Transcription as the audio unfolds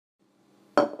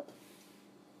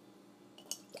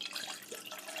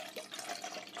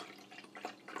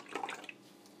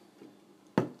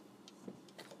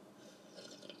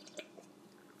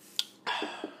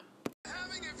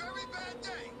bad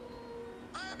day.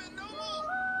 I am in no mood.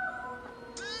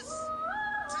 This,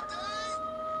 today,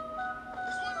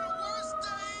 is one of the worst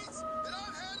days that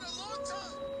I've had in a long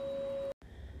time.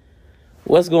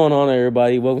 What's going on,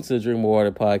 everybody? Welcome to the Drink More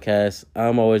Water podcast.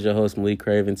 I'm always your host, Malik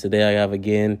Craven. Today I have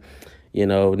again,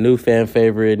 new fan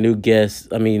favorite, new guest.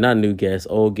 I mean, not new guest,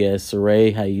 old guest.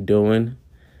 Saray, how you doing?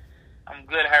 I'm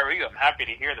good. How are you? I'm happy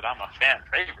to hear that I'm a fan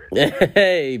favorite.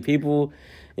 Hey, people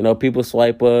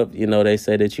swipe up. They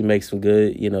say that you make some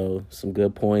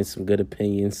good points, some good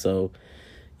opinions. So,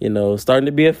 starting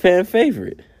to be a fan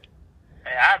favorite.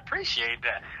 Hey, I appreciate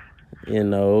that.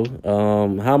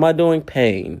 How am I doing?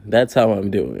 Pain. That's how I'm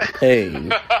doing.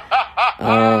 Pain.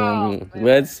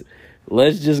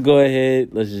 Let's just go ahead.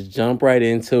 Let's just jump right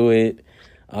into it.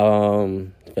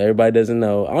 If everybody doesn't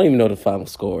know, I don't even know the final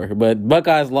score, but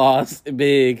Buckeyes lost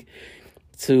big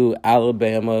to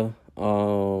Alabama.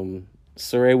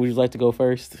 Saray, would you like to go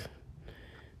first?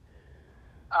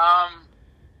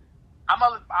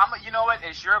 You know what?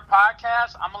 It's your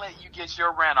podcast. I'm gonna let you get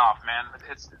your rant off, man.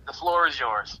 The floor is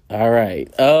yours. All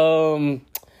right. 52-24,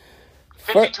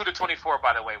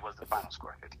 by the way, was the final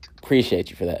score. 52. Appreciate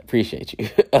you for that. Appreciate you.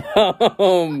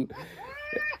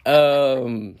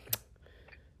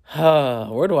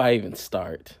 Where do I even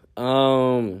start?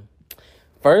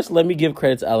 First, let me give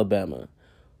credit to Alabama.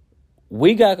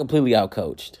 We got completely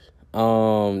outcoached.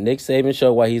 Nick Saban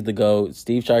showed why he's the GOAT.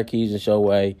 Steve Sarkisian showed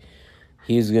why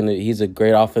he's a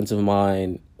great offensive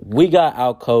mind. We got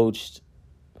outcoached.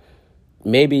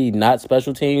 Maybe not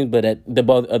special teams, but at the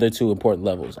both other two important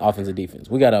levels, offense and defense.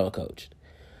 We got outcoached.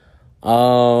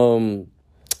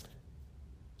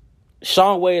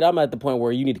 Shaun Wade, I'm at the point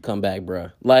where you need to come back, bro.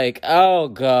 Oh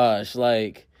gosh,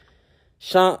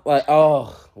 Shaun, where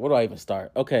do I even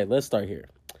start? Okay, let's start here.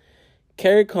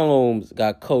 Kerry Combs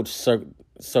got coach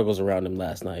circles around him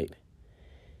last night.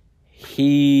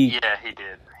 He did.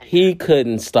 He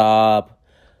couldn't stop.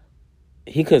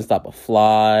 He couldn't stop a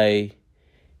fly.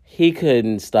 He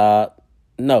couldn't stop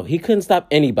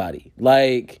anybody.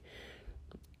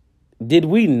 Did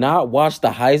we not watch the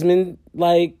Heisman?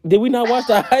 Did we not watch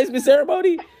the Heisman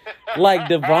ceremony?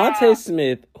 Devontae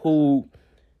Smith, who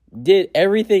did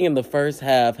everything in the first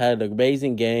half, had an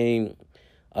amazing game.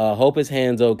 Hope his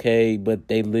hand's okay, but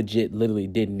they literally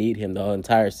didn't need him the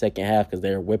entire second half because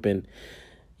they were whipping.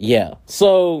 Yeah.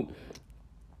 So,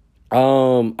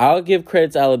 I'll give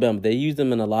credit to Alabama. They used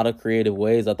him in a lot of creative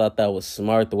ways. I thought that was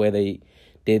smart, the way they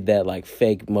did that,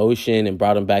 fake motion and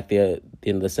brought him back there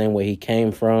in the same way he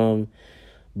came from.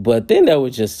 But then there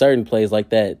was just certain plays like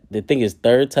that. I think his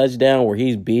third touchdown where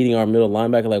he's beating our middle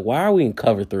linebacker. Why are we in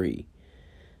cover 3?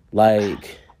 Why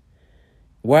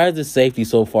is the safety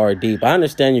so far deep? I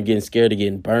understand you're getting scared of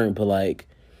getting burnt, but,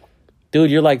 dude,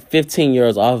 you're 15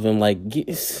 yards off of him.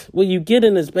 Will you get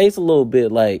in his space a little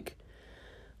bit?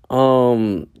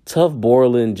 Tough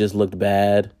Borland just looked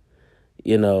bad.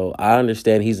 I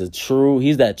understand he's that true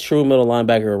middle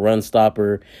linebacker, a run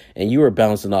stopper, and you were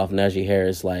bouncing off Najee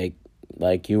Harris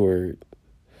you were,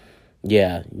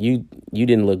 you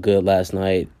didn't look good last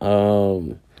night.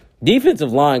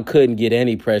 Defensive line couldn't get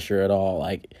any pressure at all.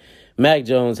 Mac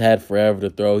Jones had forever to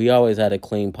throw. He always had a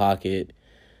clean pocket.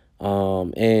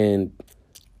 And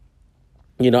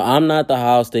I'm not the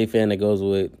Ohio State fan that goes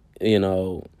with,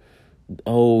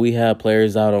 we have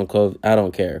players out on COVID. I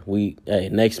don't care.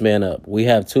 Next man up. We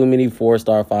have too many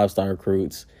 4-star, 5-star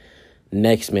recruits.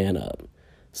 Next man up.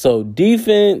 So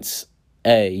defense,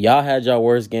 y'all had your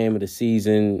worst game of the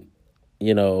season.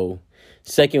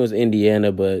 Second was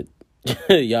Indiana, but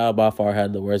y'all by far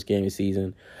had the worst game of the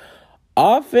season.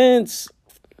 Offense,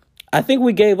 I think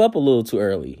we gave up a little too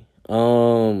early.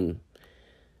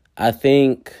 I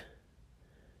think,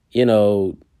 it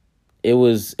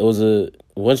was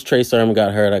once Trey Sermon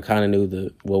got hurt, I kind of knew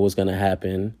what was going to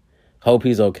happen. Hope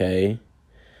he's okay.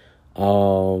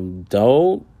 Don't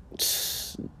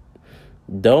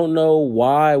know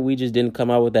why we just didn't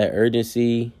come out with that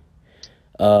urgency.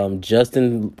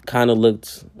 Justin kind of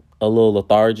looked a little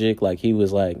lethargic. He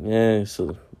was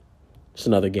it's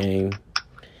another game.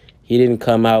 He didn't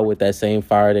come out with that same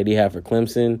fire that he had for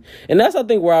Clemson. And that's, I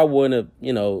think, where I want to,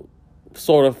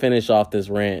 sort of finish off this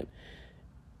rant,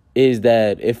 is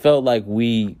that it felt like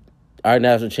our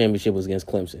national championship was against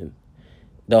Clemson.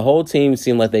 The whole team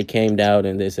seemed like they came down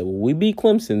and they said, well, we beat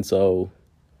Clemson, so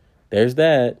there's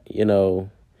that.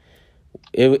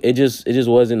 It just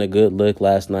wasn't a good look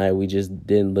last night. We just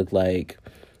didn't look like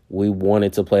we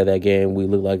wanted to play that game. We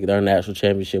looked like our national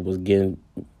championship was beating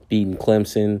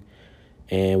Clemson.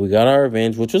 And we got our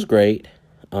revenge, which was great.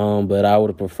 But I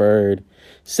would have preferred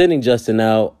sending Justin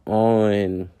out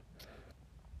on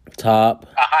top.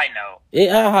 A high note.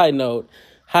 A high note.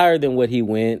 higher than what he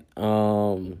went.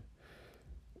 And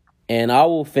I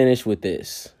will finish with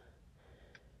this.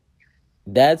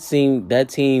 That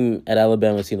team at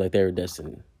Alabama seemed like they were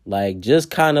destined. Like,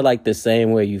 just kind of like the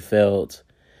same way you felt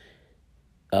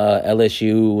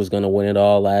LSU was going to win it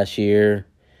all last year.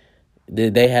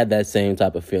 They had that same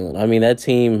type of feeling. I mean, that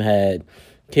team had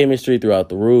chemistry throughout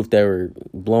the roof. They were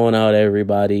blowing out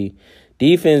everybody.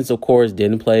 Defense, of course,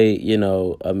 didn't play,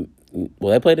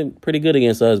 they played pretty good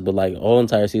against us, but like all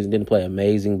entire season didn't play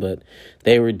amazing, but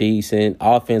they were decent.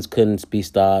 Offense couldn't be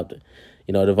stopped.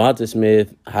 Devonta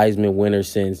Smith, Heisman winner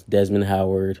since Desmond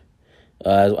Howard,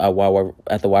 at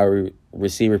the wide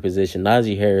receiver position.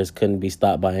 Najee Harris couldn't be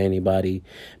stopped by anybody.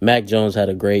 Mac Jones had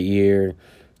a great year.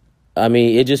 I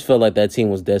mean, it just felt like that team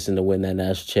was destined to win that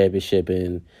national championship,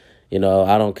 and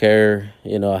I don't care,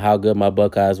 how good my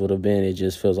Buckeyes would have been. It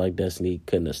just feels like destiny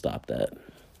couldn't have stopped that.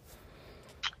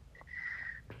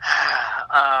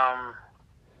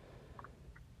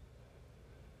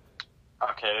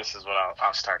 Okay, this is what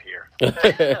I'll start here.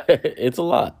 It's a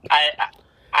lot.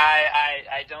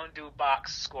 I don't do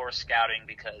box score scouting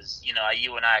because, you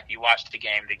and I, if you watch the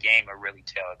game will really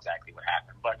tell exactly what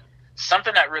happened. But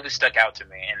something that really stuck out to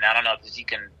me, and I don't know if you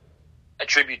can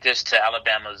attribute this to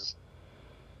Alabama's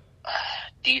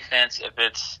defense, if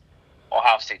it's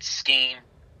Ohio State's scheme.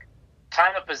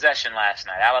 Time of possession last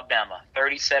night, Alabama,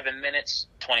 37 minutes,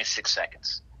 26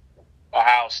 seconds.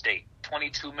 Ohio State,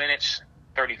 22 minutes,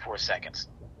 34 seconds.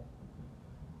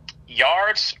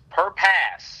 Yards per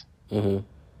pass, 5.9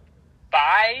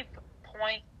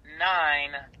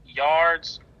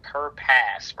 yards per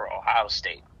pass for Ohio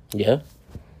State. Yeah.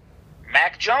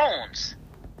 Mac Jones,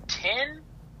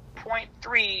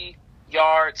 10.3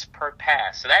 yards per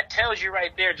pass. So that tells you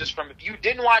right there, just from if you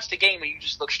didn't watch the game and you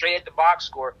just look straight at the box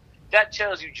score, that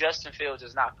tells you Justin Fields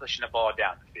is not pushing the ball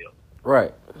down the field.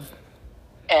 Right.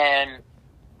 And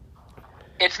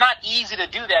it's not easy to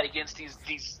do that against the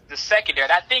secondary.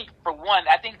 And I think, for one,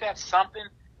 that's something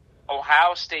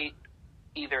Ohio State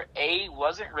either A,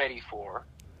 wasn't ready for,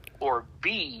 or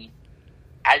B,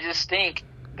 I just think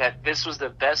that this was the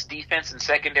best defense and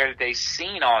secondary that they've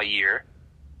seen all year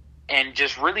and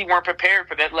just really weren't prepared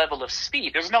for that level of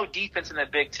speed. There's no defense in the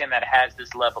Big Ten that has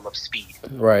this level of speed.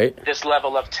 Right. This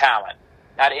level of talent.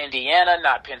 Not Indiana,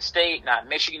 not Penn State, not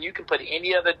Michigan. You can put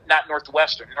any other, not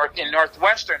Northwestern.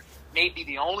 Northwestern may be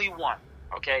the only one,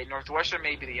 okay? Northwestern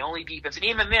may be the only defense. And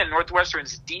even then,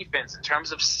 Northwestern's defense, in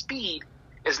terms of speed,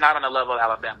 is not on the level of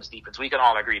Alabama's defense. We can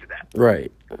all agree to that.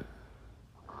 Right.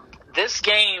 This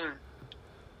game,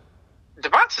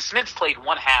 Devonta Smith played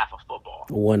one half of football.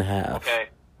 One half. Okay.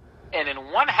 And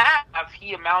in one half,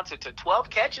 he amounted to 12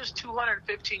 catches,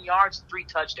 215 yards, 3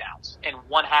 touchdowns in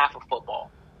one half of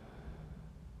football.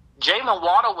 Jalen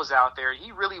Waddle was out there.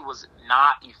 He really was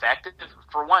not effective.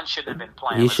 For one, shouldn't have been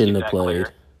playing. He shouldn't have played.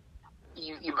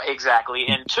 Exactly.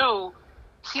 And two,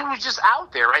 he was just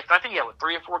out there, right? I think he had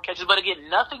 3 or 4 catches, but again,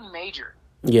 nothing major.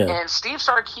 Yeah. And Steve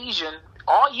Sarkisian,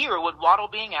 all year with Waddle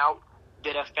being out,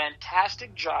 did a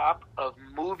fantastic job of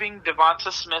moving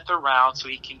Devonta Smith around so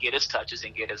he can get his touches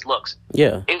and get his looks.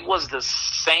 Yeah. It was the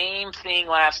same thing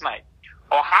last night.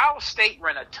 Ohio State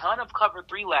ran a ton of cover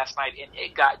 3 last night, and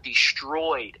it got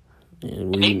destroyed.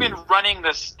 And they've been running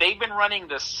the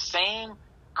same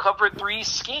cover 3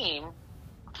 scheme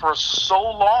for so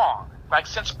long. Like,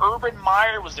 since Urban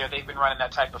Meyer was there, they've been running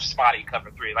that type of spotty cover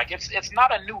 3. Like, it's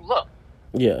not a new look.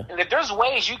 Yeah. And if there's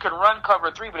ways you can run cover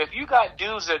 3, but if you got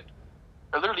dudes that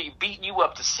are literally beating you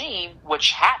up the seam,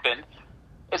 which happened,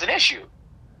 is an issue.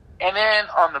 And then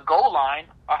on the goal line,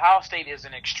 Ohio State is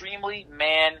an extremely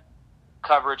man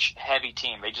coverage heavy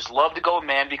team. They just love to go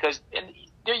man because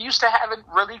they're used to having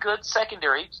really good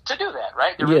secondary to do that,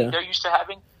 right? They're used to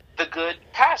having the good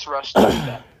pass rush to do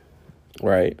that.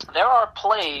 Right. There are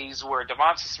plays where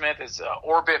Devonta Smith is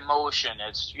orbit motion,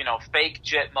 it's fake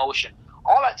jet motion,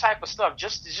 all that type of stuff.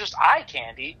 Just eye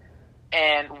candy.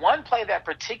 And one play that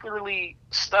particularly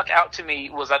stuck out to me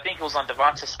was, I think it was on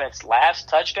Devonta Smith's last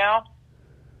touchdown.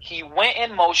 He went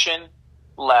in motion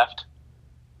left,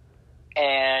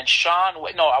 and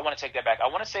I want to take that back. I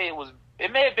want to say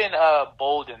it may have been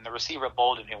Bolden, the receiver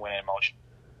Bolden, who went in motion.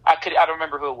 I don't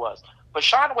remember who it was. But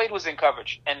Shaun Wade was in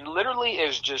coverage and literally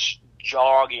is just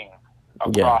jogging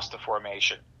across the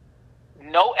formation.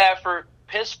 No effort,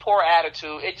 piss poor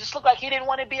attitude. It just looked like he didn't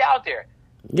want to be out there.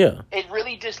 Yeah. It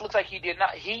really just looks like he did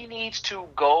not. He needs to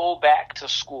go back to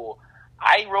school.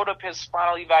 I wrote up his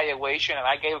final evaluation, and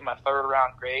I gave him a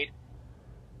 3rd-round grade.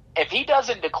 If he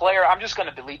doesn't declare, I'm just going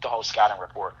to delete the whole scouting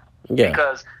report. Yeah.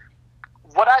 Because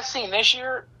what I've seen this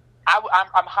year, I'm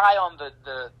high on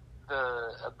the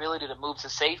ability to move to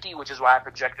safety, which is why I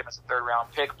project him as a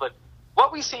 3rd-round pick. But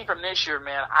what we've seen from this year,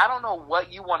 man, I don't know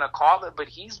what you want to call it, but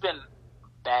he's been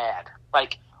bad.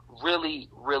 Like, really,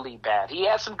 really bad. He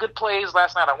had some good plays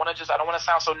last night. I don't want to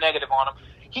sound so negative on him.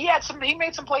 He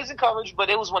made some plays in coverage, but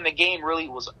it was when the game really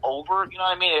was over. You know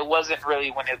what I mean? It wasn't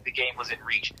really when the game was in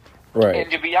reach. Right.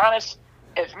 And to be honest,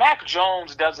 if Mac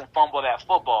Jones doesn't fumble that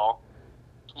football,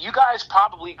 you guys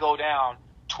probably go down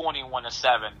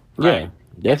 21-7. Right? Yeah,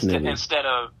 definitely. Instead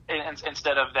of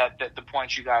that the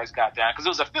points you guys got down, because it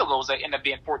was a field goal. It ended up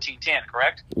being 14-10,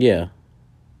 correct? Yeah.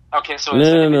 Okay, so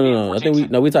no. I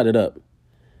think we tied it up.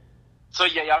 So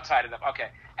yeah, y'all tied it up. Okay,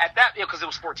 at that because it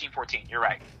was 14-14. You're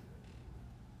right.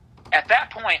 At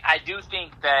that point, I do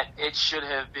think that it should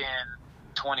have been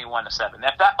 21-7.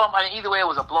 Either way, it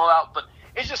was a blowout. But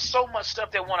it's just so much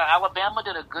stuff that went on. Alabama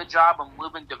did a good job of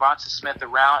moving Devonta Smith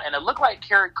around, and it looked like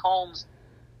Kerry Combs.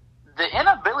 The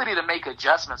inability to make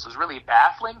adjustments was really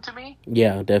baffling to me.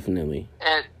 Yeah, definitely.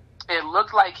 It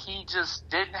looked like he just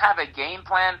didn't have a game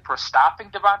plan for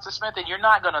stopping Devonta Smith, and you're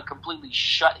not going to completely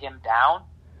shut him down,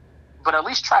 but at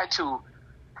least try to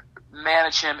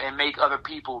manage him and make other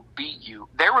people beat you.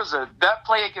 There was that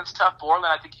play against Tough Borland.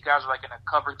 I think you guys were like in a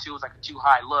cover two. It was like a too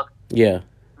high look. Yeah.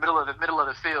 Middle of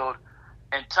the field,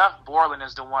 and Tough Borland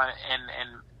is the one in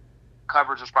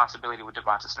coverage responsibility with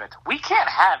Devonta Smith. We can't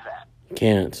have that.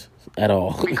 Can't at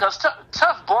all. Because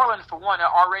Tough Borland, for one,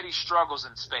 already struggles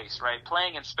in space, right?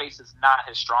 Playing in space is not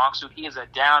his strong suit. He is a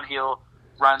downhill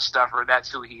run stuffer.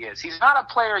 That's who he is. He's not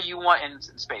a player you want in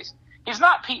space. He's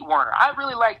not Pete Werner. I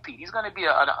really like Pete. He's going to be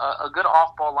a good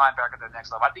off-ball linebacker at the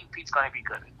next level. I think Pete's going to be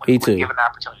good when given the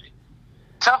opportunity.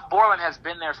 Tough Borland has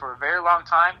been there for a very long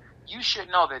time. You should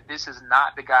know that this is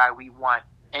not the guy we want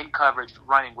in coverage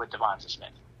running with Devonta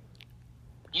Smith.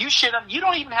 You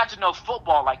don't even have to know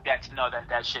football like that to know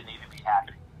that shouldn't even be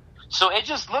happening. So it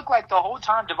just looked like the whole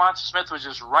time Devonta Smith was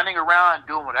just running around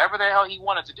doing whatever the hell he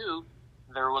wanted to do.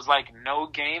 There was no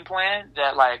game plan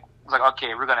that was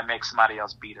okay, we're going to make somebody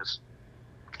else beat us.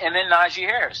 And then Najee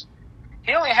Harris.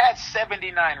 He only had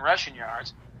 79 rushing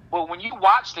yards. But when you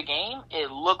watch the game, it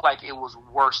looked like it was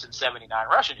worse than 79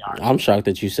 rushing yards. I'm shocked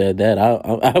that you said that.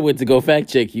 I went to go fact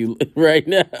check you right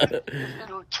now.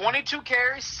 22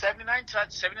 carries, 79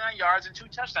 yards, and 2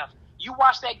 touchdowns. You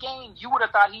watch that game, you would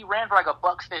have thought he ran for like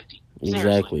 $150.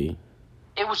 Exactly.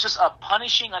 It was just a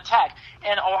punishing attack.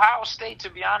 And Ohio State, to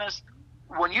be honest,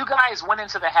 when you guys went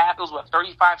into the half, it was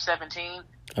 35-17.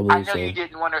 I know you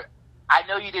didn't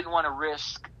want to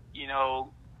risk,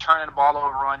 turning the ball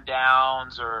over on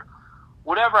downs or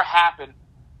whatever happened.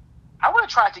 I would have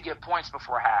tried to get points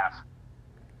before half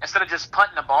instead of just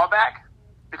punting the ball back,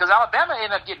 because Alabama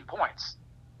ended up getting points.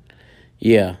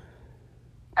 Yeah.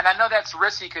 And I know that's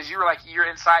risky because you're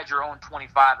inside your own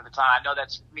 25 at the time. I know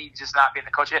that's me just not being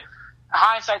the coach.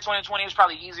 Hindsight 2020 is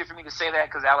probably easier for me to say that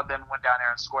because Alabama went down there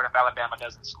and scored. If Alabama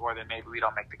doesn't score, then maybe we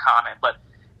don't make the comment. But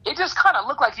it just kind of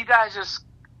looked like you guys just,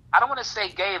 I don't want to say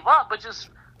gave up, but it's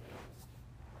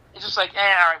just like, all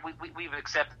right, we've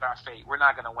accepted our fate. We're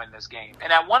not going to win this game.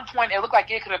 And at one point, it looked like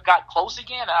it could have got close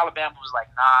again. And Alabama was like,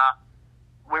 nah,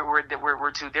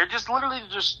 we're too. They're just literally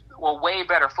just a way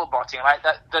better football team. Right?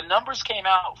 The numbers came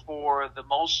out for the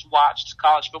most watched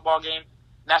college football game,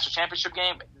 national championship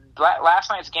game. Last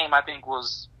night's game, I think,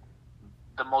 was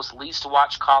the most least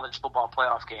watched college football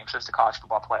playoff game since the college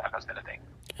football playoff has been a thing.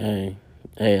 And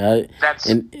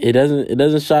it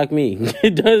doesn't shock me.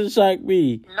 It doesn't shock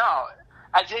me. No,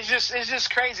 it's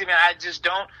just crazy, man. I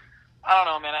don't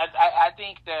know, man. I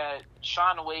think that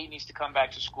Shaun Wade needs to come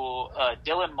back to school.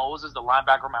 Dylan Moses, the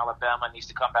linebacker from Alabama, needs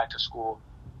to come back to school.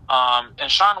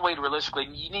 And Shaun Wade, realistically,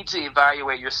 you need to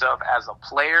evaluate yourself as a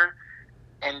player,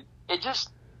 and it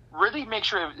just really make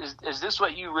sure, is this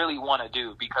what you really want to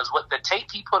do? Because what the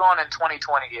tape he put on in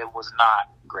 2020, it was not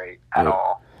great at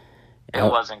all. It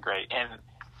wasn't great. And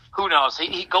who knows?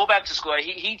 He go back to school.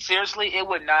 He seriously, it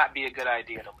would not be a good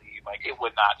idea to leave. It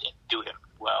would not do him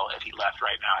well if he left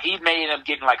right now. He may end up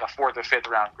getting a 4th or 5th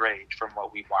round grade from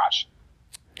what we watched.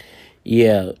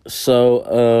 Yeah.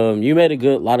 So you made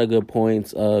a lot of good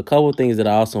points. A couple of things that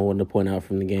I also wanted to point out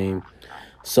from the game.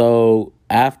 So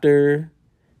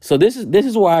this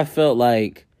is where I felt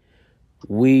like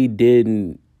we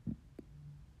didn't.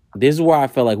 This is where I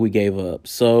felt like we gave up.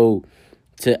 So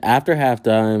after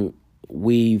halftime,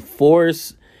 we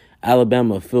forced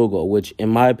Alabama a field goal, which in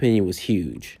my opinion was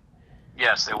huge.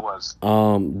 Yes, it was.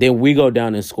 Then we go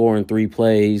down and score in 3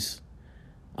 plays.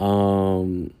 Because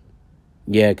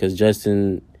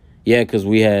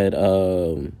we had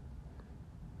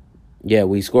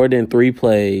we scored in 3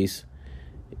 plays.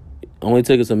 Only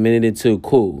took us a minute and 2.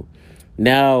 Cool.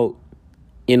 Now,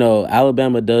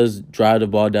 Alabama does drive the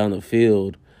ball down the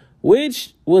field,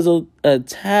 which was a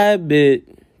tad bit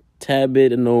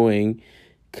annoying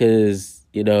because,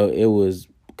 it was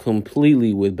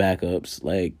completely with backups.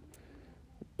 Like,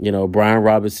 Brian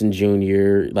Robinson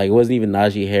Jr., like, it wasn't even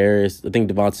Najee Harris. I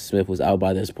think Devonta Smith was out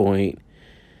by this point.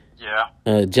 Yeah.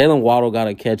 Jalen Waddle got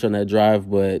a catch on that drive,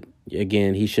 but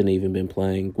again, he shouldn't have even been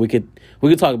playing. We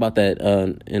could talk about that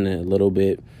in a little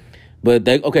bit. But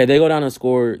they go down and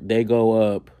score. They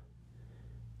go up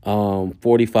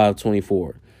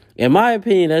 45-24. In my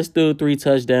opinion, that's still 3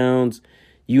 touchdowns.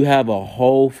 You have a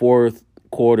whole fourth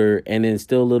quarter and then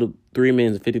still 3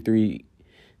 minutes and 53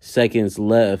 seconds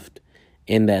left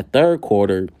in that third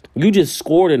quarter. You just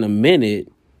scored in a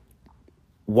minute.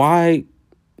 Why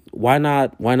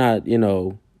not,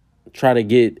 try to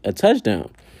get a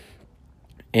touchdown?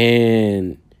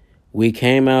 And we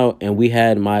came out and we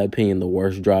had, in my opinion, the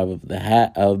worst drive of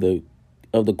the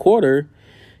quarter,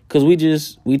 because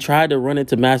we tried to run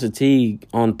into Master Teague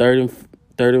on third and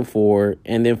 4,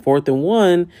 and then 4th and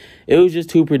 1. It was just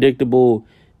too predictable.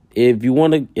 If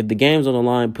the game's on the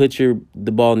line, put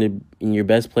the ball in your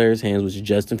best player's hands, which is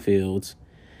Justin Fields.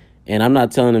 And I'm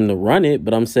not telling him to run it,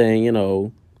 but I'm saying,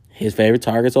 his favorite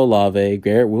target's Olave.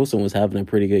 Garrett Wilson was having a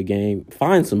pretty good game.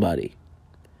 Find somebody.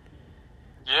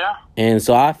 Yeah. And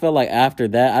so I felt like after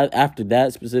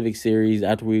that specific series,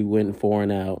 after we went 4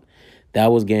 and out, that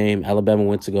was game. Alabama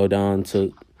went to go down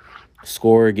to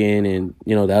score again, and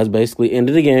that was basically end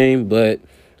of the game. But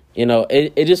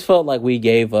it just felt like we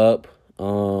gave up.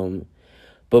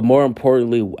 But more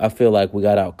importantly, I feel like we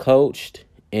got out coached,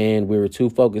 and we were too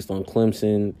focused on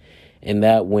Clemson and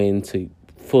that win to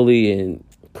fully and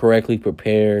correctly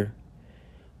prepare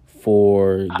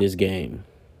for this game.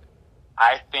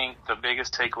 I think the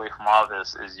biggest takeaway from all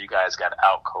this is you guys got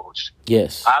out-coached.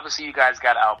 Yes. Obviously, you guys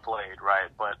got outplayed, right?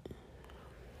 But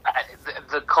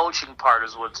the coaching part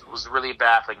is what was really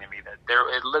baffling to me. That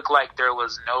it looked like there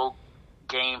was no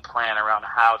game plan around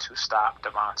how to stop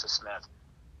Devonta Smith,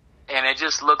 and it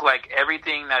just looked like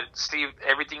everything that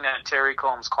Terry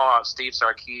Combs called Steve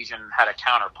Sarkisian had a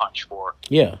counterpunch for.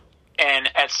 Yeah. And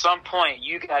at some point,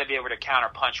 you got to be able to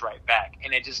counterpunch right back.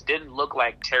 And it just didn't look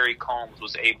like Terry Combs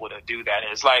was able to do that.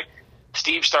 It's like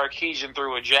Steve Sarkisian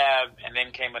threw a jab, and then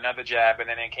came another jab, and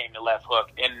then it came the left hook.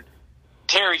 And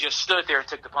Terry just stood there and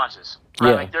took the punches. Right?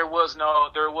 Yeah. Like there was no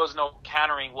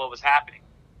countering what was happening.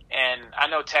 And I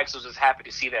know Texas was happy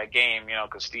to see that game,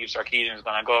 because Steve Sarkisian is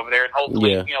going to go over there and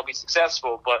hopefully, be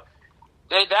successful. But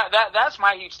that's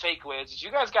my huge takeaway is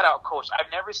you guys got out coached. I've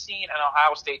never seen an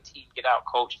Ohio State team get out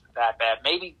coached that bad.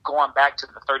 Maybe going back to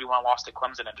the 31 loss to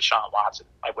Clemson and Deshaun Watson,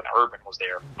 like when Urban was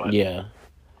there. But yeah,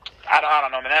 I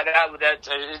don't know, man. That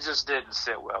it just didn't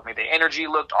sit well. I mean, the energy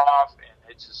looked off, and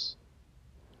it just.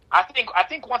 I think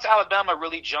once Alabama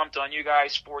really jumped on you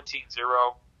guys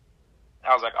 14-0,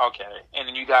 I was like, okay. And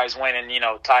then you guys went and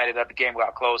tied it up. The game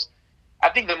got close. I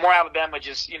think the more Alabama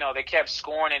just, they kept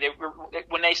scoring, and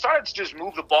when they started to just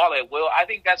move the ball at will, I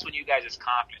think that's when you guys'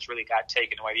 confidence really got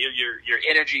taken away. Your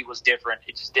energy was different.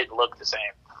 It just didn't look the same.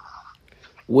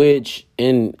 Which,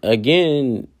 and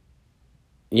again,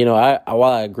 while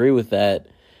I agree with that,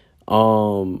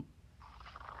 I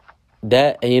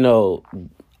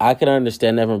can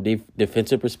understand that from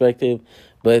defensive perspective,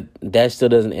 but that still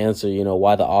doesn't answer,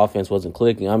 why the offense wasn't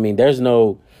clicking. I mean, there's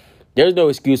no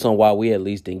excuse on why we at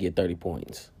least didn't get 30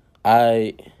 points.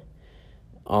 Like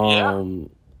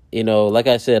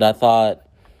I said, I thought,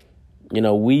 I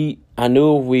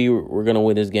knew if we were going to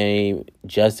win this game,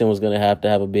 Justin was going to have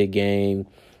a big game.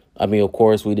 I mean, of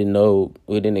course, we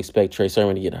didn't expect Trey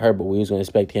Sermon to get hurt, but we was going to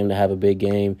expect him to have a big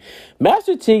game.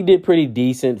 Master Teague did pretty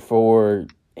decent for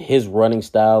his running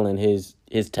style and his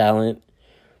talent.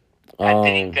 I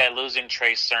think that losing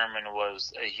Trey Sermon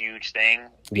was a huge thing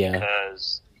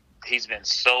because he's been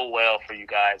so well for you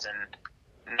guys, and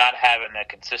not having a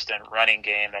consistent running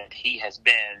game that he has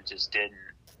been just didn't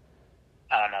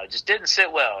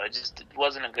sit well. It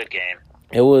wasn't a good game.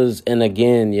 It was, and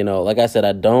again, like I said,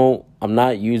 I'm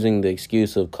not using the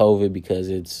excuse of COVID because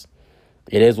it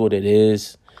is what it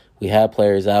is. We have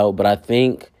players out, but I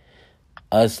think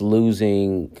us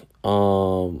losing,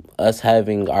 us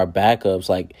having our backups,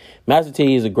 like Master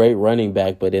T is a great running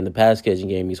back, but in the pass catching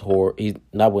game,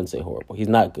 I wouldn't say horrible. He's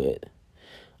not good.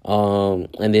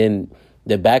 And then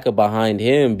the backup behind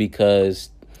him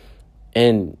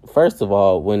and first of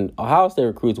all, when Ohio State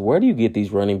recruits, where do you get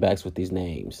these running backs with these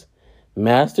names?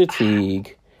 Master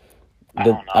Teague.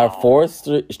 Our fourth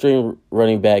string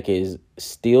running back is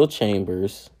Steel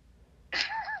Chambers.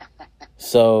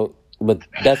 So, but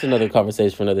that's another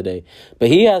conversation for another day. But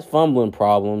he has fumbling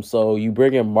problems, so you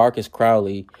bring in Marcus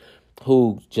Crowley,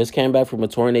 who just came back from a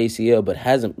torn ACL, but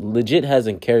hasn't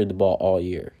carried the ball all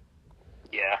year.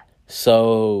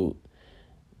 So,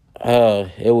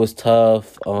 it was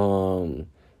tough.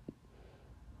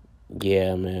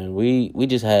 Yeah, man. We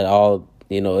just had all,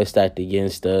 it stacked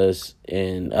against us.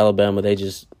 And Alabama, they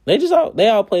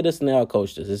outplayed us and they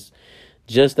outcoached us. It's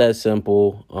just that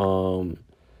simple.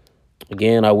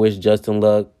 Again, I wish Justin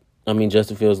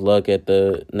Fields luck at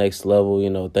the next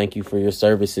level. Thank you for your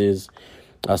services.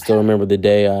 I still remember the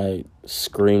day I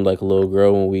screamed like a little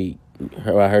girl when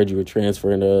I heard you were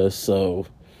transferring to us. So,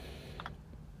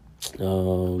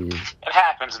 it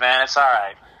happens, man. It's all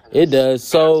right. It does.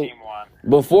 So,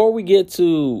 before we get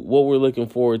to what we're looking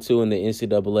forward to in the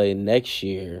NCAA next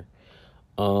year,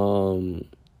 would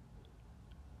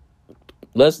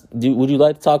you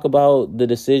like to talk about the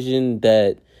decision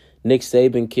that Nick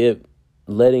Saban kept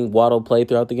letting Waddle play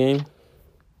throughout the game?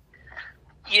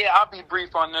 Yeah, I'll be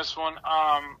brief on this one.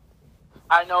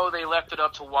 I know they left it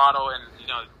up to Waddle, and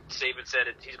Saban said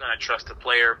he's going to trust the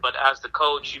player. But as the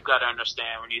coach, you've got to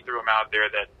understand when you threw him out there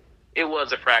that it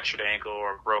was a fractured ankle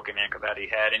or a broken ankle that he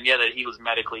had, and that he was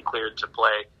medically cleared to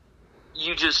play.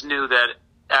 You just knew that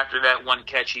after that one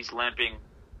catch, he's limping,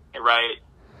 right?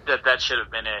 That should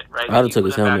have been it, right? I'd have took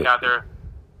his helmet. Back out there.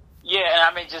 Yeah,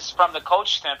 and just from the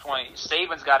coach standpoint,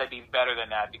 Saban's got to be better than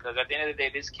that, because at the end of the day,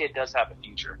 this kid does have a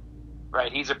future,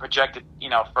 right? He's a projected,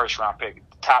 first round pick,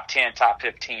 top 10, top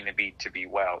 15 to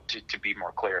be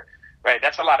more clear, right?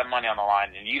 That's a lot of money on the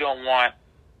line, and you don't want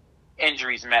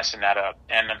injuries messing that up.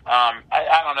 And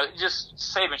I don't know, just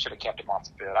Saban should have kept him off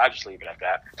the field. I just leave it at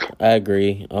that. I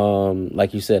agree.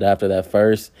 Like you said, after that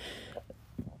first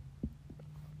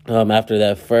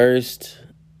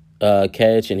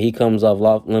catch, and he comes off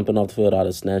limping off the field, I'd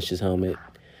have snatched his helmet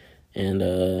and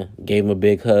gave him a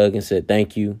big hug and said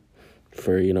thank you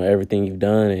for everything you've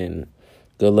done and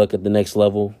good luck at the next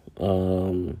level.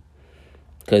 Because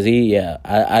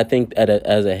I think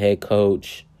as a head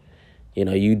coach,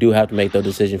 you do have to make those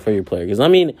decisions for your player. Because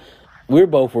we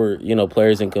both were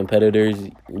players and competitors.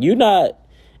 You're not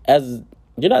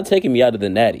taking me out of the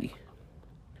natty.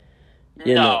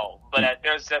 But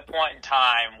there's that point in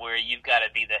time where you've got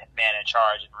to be the man in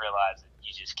charge and realize that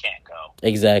you just can't go.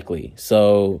 Exactly.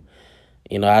 So,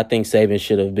 I think Saban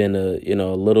should have been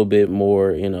a little bit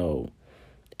more,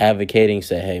 advocating,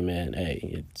 say, hey, man,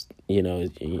 it's,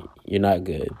 you're not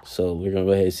good. So we're going to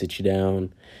go ahead and sit you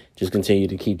down. Just continue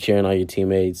to keep cheering on your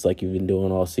teammates like you've been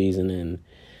doing all season. And,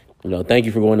 thank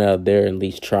you for going out there and at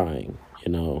least trying,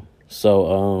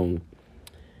 So,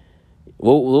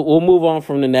 We'll move on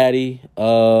from the Natty.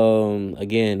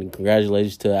 Again,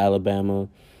 congratulations to Alabama.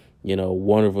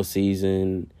 Wonderful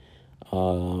season.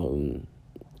 Heisman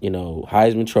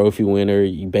Trophy winner.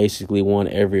 You basically won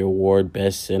every award: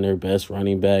 best center, best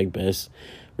running back, best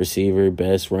receiver,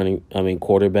 best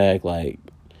quarterback.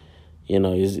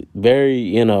 It's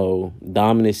very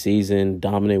dominant season,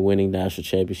 dominant winning national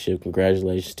championship.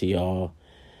 Congratulations to y'all.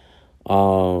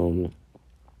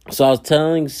 So I was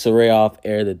telling Saray off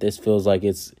air that this feels like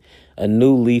it's a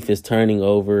new leaf is turning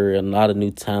over, and a lot of new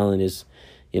talent is,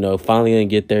 finally going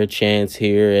to get their chance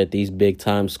here at these big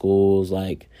time schools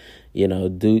like,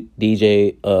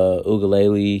 DJ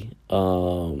Ugalele.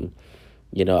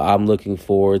 I'm looking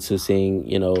forward to seeing,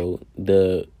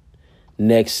 the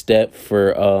next step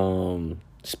for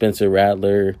Spencer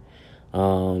Rattler.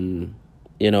 And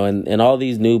all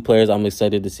these new players. I'm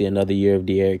excited to see another year of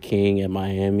De'Aaron King at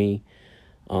Miami.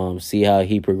 See how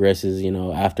he progresses,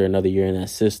 after another year in that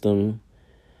system.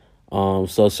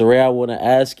 So, Saray, I want to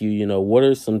ask you, what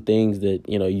are some things that,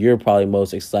 you're probably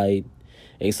most excited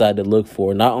to look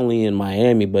for, not only in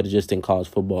Miami, but just in college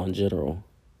football in general?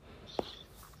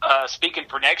 Speaking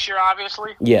for next year,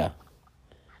 obviously? Yeah.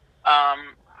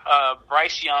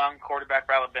 Bryce Young, quarterback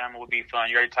for Alabama, would be fun.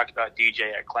 You already talked about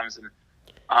DJ at Clemson.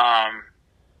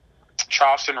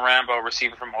 Charleston Rambo,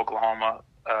 receiver from Oklahoma,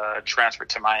 transferred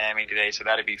to Miami today, so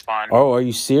that'd be fun. Oh, are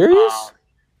you serious?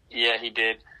 Yeah, he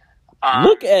did.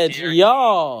 Look at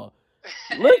y'all.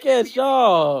 Look at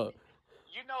y'all.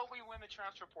 We win the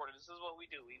transfer portal. This is what we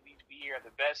do. We are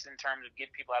the best in terms of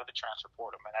getting people out of the transfer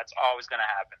portal, man. That's always going to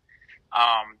happen.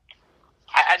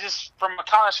 I just, from a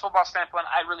college football standpoint,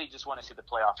 I really just want to see the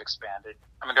playoff expanded.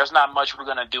 There's not much we're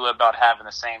going to do about having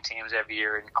the same teams every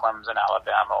year in Clemson,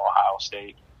 Alabama, Ohio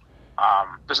State.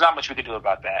 There's not much we could do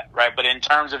about that, right? But in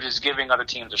terms of just giving other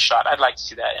teams a shot, I'd like to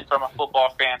see that. And from a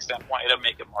football fan standpoint, it'll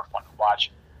make it more fun to watch.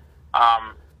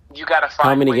 You got to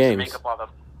find ways to make up all the.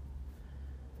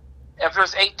 If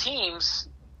there's 8 teams,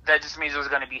 that just means there's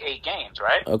going to be 8 games,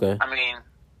 right? Okay. Because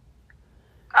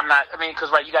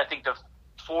you got to think there's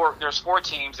 4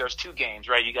 teams, there's 2 games,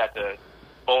 right? You got the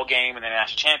bowl game and the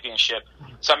national championship.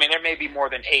 So there may be more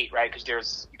than 8, right? Because you're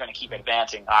going to keep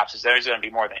advancing options. There's going to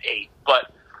be more than 8,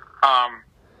 but I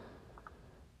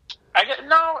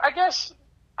guess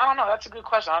I don't know. That's a good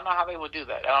question. I don't know how they would do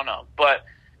that. I don't know, but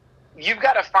you've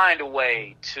got to find a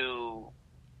way to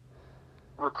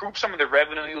recoup some of the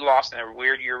revenue you lost in a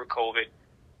weird year with COVID,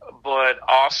 but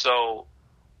also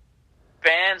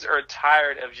fans are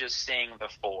tired of just seeing the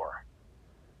four.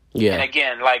 Yeah. And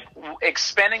again, like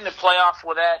expanding the playoff,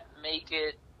 will that make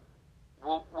it?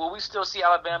 Will we still see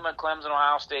Alabama, Clemson,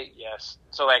 Ohio State? Yes.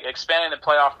 So like expanding the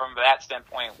playoff from that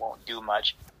standpoint won't do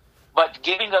much, but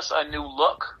giving us a new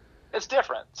look, it's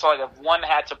different. So like if one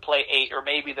had to play 8, or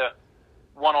maybe the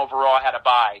one overall had a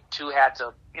bye, 2 had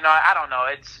to, I don't know.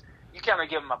 You can't really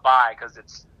give them a bye because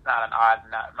it's not an odd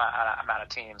amount of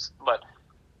teams, but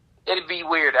it'd be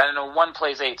weird. I don't know. 1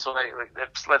 plays 8, so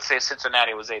let's say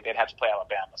Cincinnati was 8, they'd have to play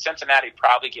Alabama. Cincinnati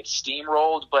probably gets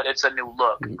steamrolled, but it's a new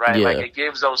look, right? Yeah. Like it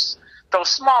gives those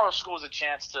smaller schools a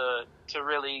chance to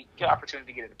really get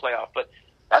opportunity to get in the playoff. But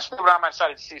that's what I'm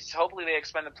excited to see. So hopefully they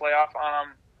expand the playoff.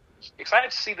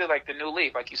 Excited to see the new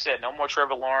leaf, like you said. No more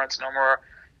Trevor Lawrence, no more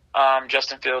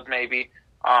Justin Fields. Maybe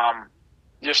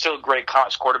there's still great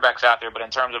college quarterbacks out there, but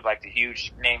in terms of like the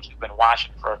huge names we've been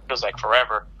watching for feels like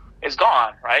forever, is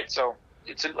gone, right? So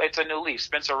it's a new leaf.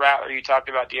 Spencer Rattler, you talked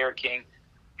about De'Aaron King.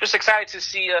 Just excited to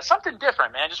see something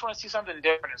different, man. Just want to see something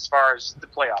different as far as the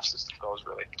playoff system goes,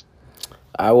 really.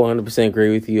 I 100%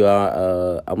 agree with you.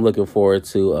 I'm looking forward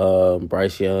to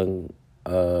Bryce Young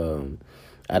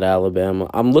at Alabama.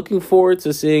 I'm looking forward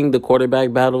to seeing the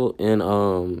quarterback battle in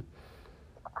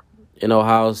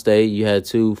Ohio State. You had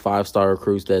 2 5-star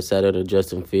recruits that sat under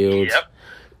Justin Fields. Yep.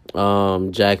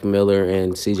 Jack Miller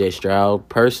and C.J. Stroud.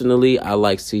 Personally, I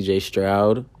like C.J.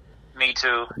 Stroud. Me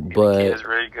too. But he is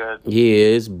very good. He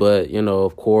is, but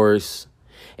of course,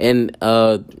 and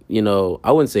I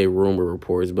wouldn't say rumor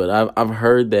reports, but I've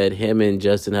heard that him and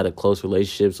Justin had a close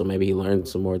relationship, so maybe he learned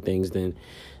some more things than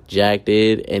Jack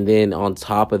did. And then on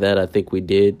top of that, I think we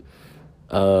did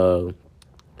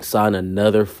sign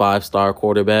another 5-star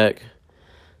quarterback.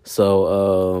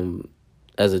 So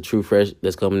as a true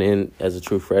that's coming in as a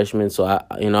true freshman. So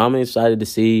I'm excited to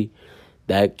see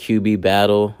that QB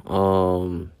battle.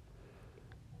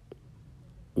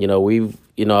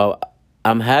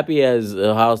 I'm happy as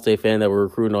a Ohio State fan that we're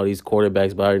recruiting all these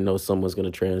quarterbacks, but I already know someone's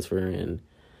going to transfer. And,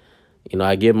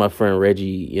 I give my friend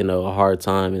Reggie, a hard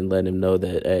time and let him know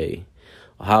that, hey,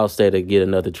 Ohio State will get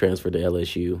another transfer to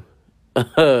LSU.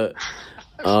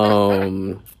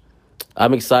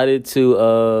 I'm excited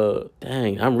to,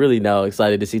 I'm really now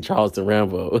excited to see Charleston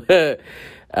Rambo.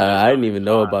 I didn't even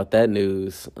know about that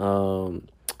news.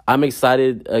 I'm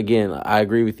excited. Again, I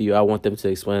agree with you. I want them to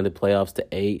expand the playoffs to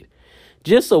 8.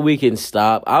 Just so we can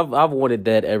stop. I've wanted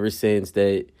that ever since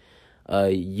that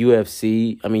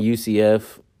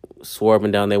UCF swore up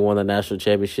and down they won the national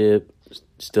championship.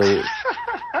 Still,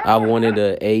 I wanted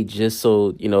a 8 just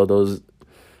so, those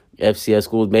FCS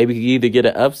schools maybe could either get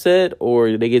an upset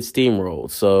or they get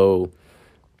steamrolled. So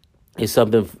it's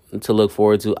something to look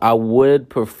forward to. I would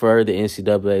prefer the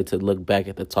NCAA to look back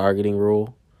at the targeting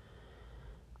rule.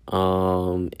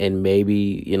 And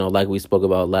maybe, like we spoke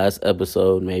about last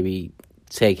episode, maybe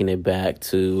taking it back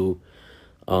to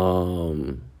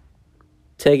maybe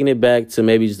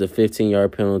just a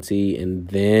 15-yard penalty and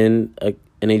then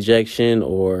an ejection,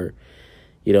 or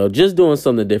just doing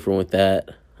something different with that.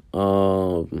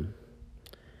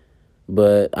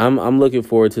 But I'm looking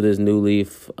forward to this new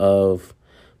leaf of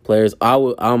players.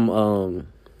 I'm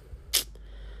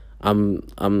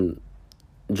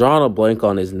drawing a blank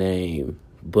on his name,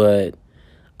 but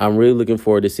I'm really looking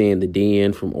forward to seeing the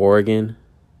DN from Oregon.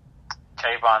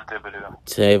 Tavon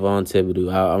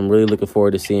Thibodeau. I'm really looking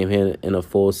forward to seeing him in a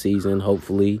full season,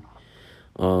 hopefully.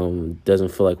 Doesn't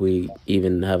feel like we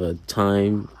even have a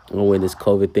time on when this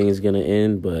COVID thing is going to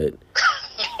end, but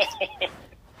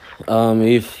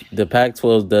if the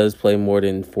Pac-12 does play more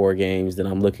than 4 games, then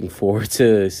I'm looking forward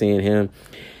to seeing him.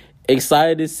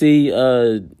 Excited to see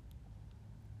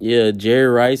Jerry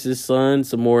Rice's son,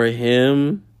 some more of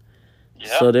him. Yep.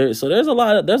 So there's a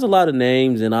lot of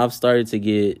names, and I've started to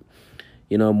get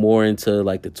more into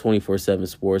like the 24/7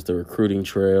 sports, the recruiting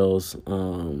trails.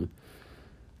 I'm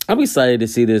excited to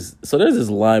see this. So there's this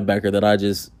linebacker that I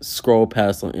just scroll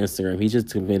past on Instagram. He just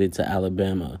committed to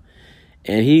Alabama,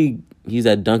 and he's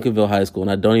at Duncanville High School,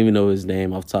 and I don't even know his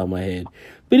name off the top of my head,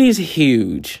 but he's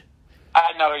huge.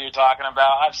 I know who you're talking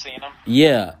about. I've seen him.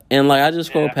 Yeah, and like I just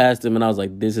scrolled past him, and I was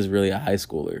like, this is really a high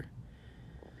schooler.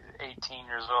 18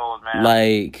 years old, man.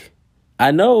 Like,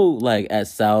 I know, like, at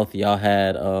South, y'all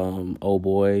had, oh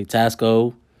boy,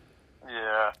 Tasco.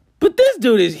 Yeah. But this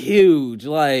dude is huge.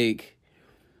 Like,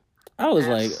 I was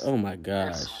like, oh my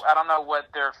gosh. I don't know what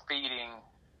they're feeding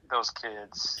those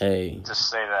kids. Hey, Just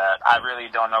say that. I really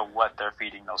don't know what they're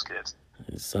feeding those kids.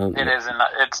 it's something. It isn't.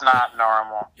 It's not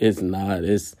normal. It's not.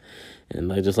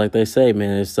 And just like they say,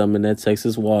 man, it's something in that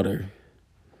Texas water.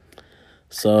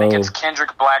 So I think it's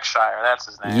Kendrick Blackshire. That's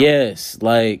his name. yes,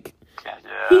 like Yeah,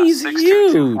 he's 6'2",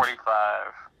 huge.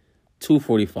 245.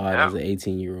 245 Yep. as an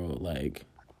 18-year-old. Like,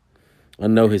 I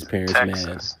know his parents mad.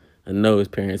 Texas. I know his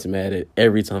parents mad at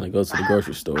every time they go to the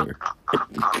grocery store.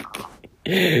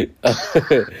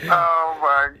 Oh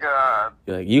my God.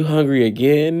 Like, you hungry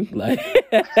again? Like,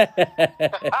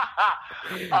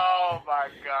 Oh my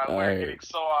God. All We're right. getting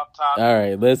so off topic. all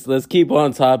right, let's keep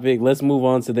on topic. Let's move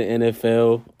on to the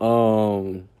NFL.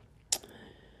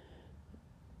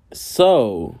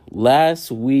 So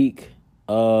last week,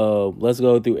 let's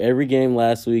go through every game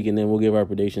last week, and then we'll give our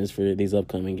predictions for these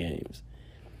upcoming games.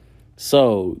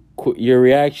 So, your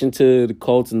reaction to the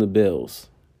Colts and the Bills?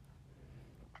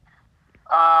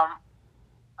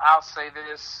 I'll say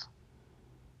this.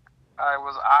 I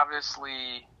was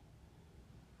obviously,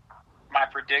 my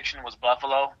prediction was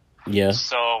Buffalo. Yeah,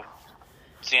 So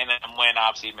seeing them win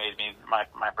obviously made me my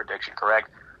prediction correct.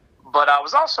 But I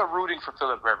was also rooting for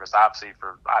Phillip Rivers, obviously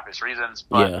for obvious reasons.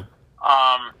 But yeah,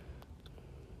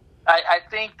 I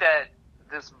think that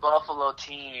this Buffalo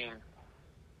team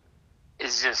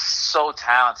is just so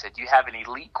talented. You have an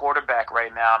elite quarterback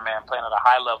right now, man, playing at a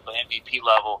high level, MVP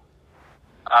level.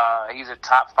 He's a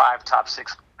top 5, top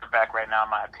 6 quarterback right now, in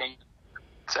my opinion.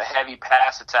 It's a heavy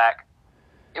pass attack.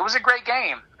 It was a great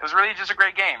game. It was really just a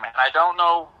great game, and I don't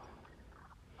know.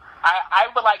 I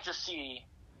would like to see.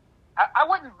 I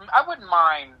wouldn't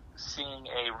mind seeing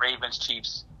a Ravens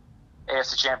Chiefs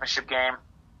AFC Championship game,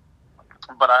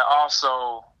 but I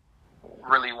also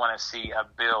really want to see a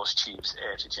Bills Chiefs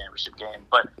AFC Championship game.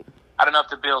 But I don't know if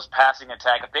the Bills passing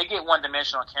attack, if they get one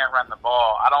dimensional and can't run the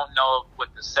ball, I don't know with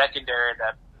the secondary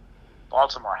that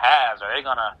Baltimore has, are they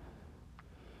gonna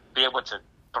be able to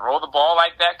throw the ball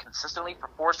like that consistently for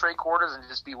 4 straight quarters and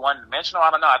just be one dimensional?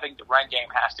 I don't know. I think the run game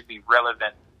has to be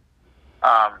relevant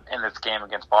in this game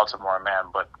against Baltimore, man.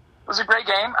 But it was a great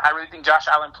game. I really think Josh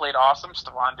Allen played awesome.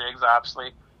 Stephon Diggs,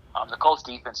 obviously. The Colts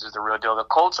defense is the real deal. The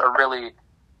Colts are really,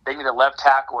 they need a left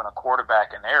tackle and a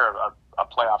quarterback, and they're a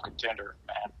playoff contender,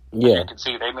 man. yeah. You can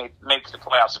see they made the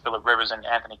playoffs with Phillip Rivers and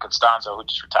Anthony Costanzo, who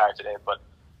just retired today. But,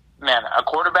 man, a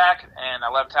quarterback and a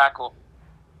left tackle,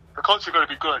 the Colts are going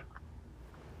to be good.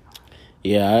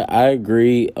 Yeah, I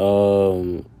agree.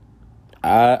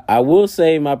 I will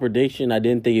say my prediction, I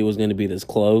didn't think it was going to be this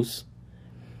close.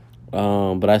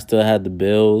 But I still had the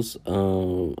Bills.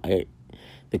 The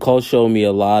Colts showed me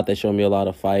a lot. They showed me a lot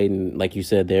of fight. And like you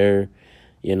said, they're,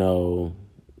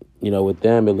 with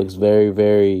them, it looks very,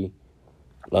 very,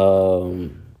 they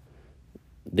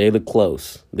look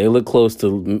close. They look close to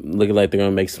looking like they're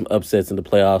going to make some upsets in the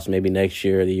playoffs maybe next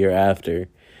year or the year after.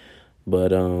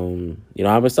 But, I'm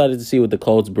excited to see what the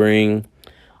Colts bring.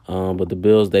 But the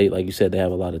Bills, they, like you said, they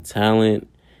have a lot of talent.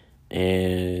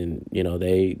 And,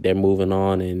 they're moving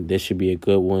on. And this should be a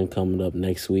good one coming up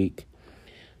next week.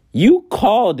 You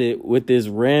called it with this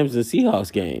Rams and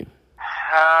Seahawks game.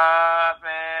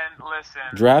 Man, listen.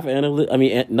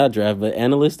 Not draft, but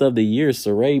analyst of the year,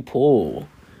 Saray Poole.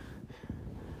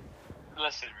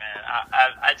 Listen, man.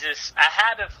 I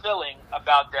had a feeling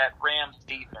about that Rams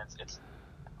defense. It's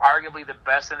arguably the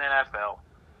best in the NFL.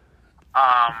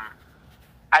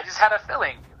 I just had a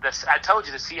feeling. I told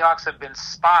you the Seahawks have been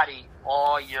spotty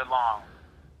all year long,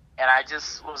 and I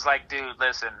just was like, dude,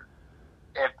 listen.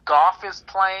 If Goff is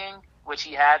playing, which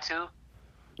he had to,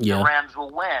 the Rams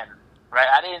will win, right?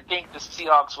 I didn't think the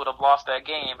Seahawks would have lost that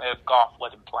game if Goff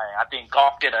wasn't playing. I think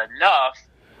Goff did enough,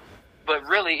 but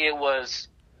really it was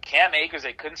Cam Akers.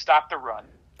 They couldn't stop the run.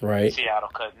 Right. Seattle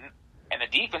couldn't. And the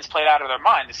defense played out of their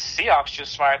mind. The Seahawks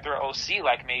just fired their OC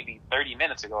like maybe 30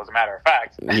 minutes ago, as a matter of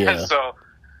fact. Yeah. So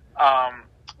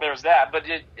there's that. But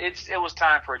it was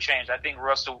time for a change. I think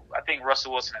Russell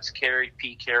Wilson has carried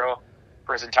Pete Carroll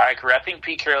for his entire career. I think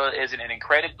Pete Carroll is an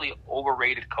incredibly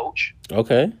overrated coach.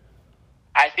 Okay.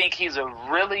 I think he's a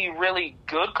really, really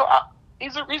good coach.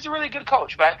 He's a really good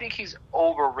coach, but I think he's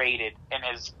overrated in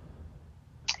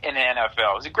the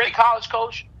NFL. He's a great college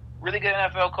coach, really good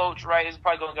NFL coach, right? He's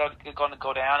probably going to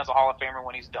go down as a Hall of Famer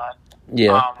when he's done.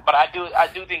 Yeah. But I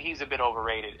do think he's a bit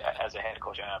overrated as a head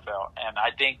coach in the NFL, and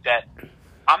I think that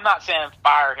I'm not saying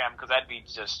fire him because that'd be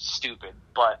just stupid,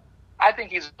 but I think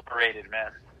he's overrated,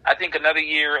 man. I think another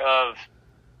year of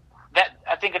the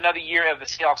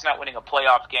Seahawks not winning a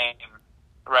playoff game,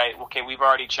 right? Okay, we've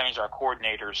already changed our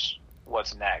coordinators.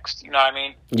 What's next? You know what I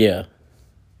mean? Yeah.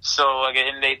 So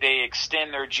again, they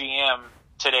extend their GM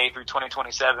today through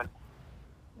 2027.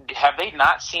 have they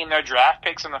not seen their draft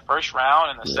picks in the first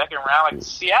round and the second round? Like,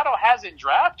 Seattle hasn't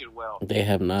drafted well. They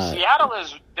have not. Seattle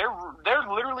is they're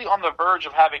literally on the verge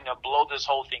of having to blow this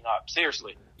whole thing up.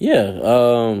 Seriously. Yeah.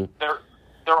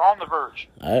 They're on the verge.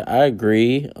 I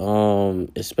agree.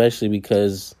 Especially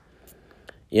because,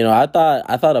 I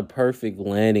thought a perfect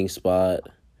landing spot,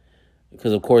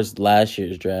 because of course last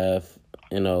year's draft,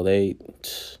 really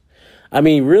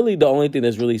the only thing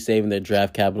that's really saving their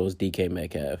draft capital is DK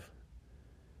Metcalf.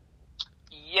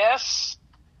 Yes,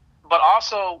 but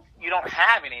also you don't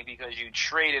have any because you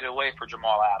traded away for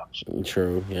Jamal Adams.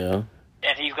 True, yeah.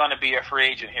 And he's going to be a free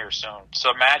agent here soon.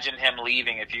 So imagine him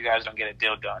leaving if you guys don't get a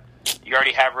deal done. You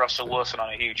already have Russell Wilson on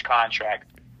a huge contract.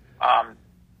 I'm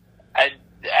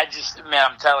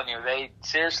telling you,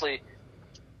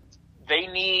 they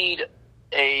need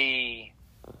a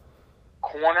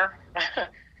corner.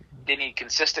 They need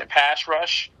consistent pass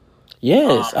rush.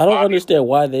 Yes, I don't understand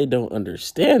why they don't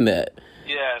understand that.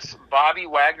 Yes, Bobby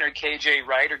Wagner, KJ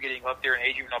Wright are getting up there in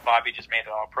age, even though Bobby just made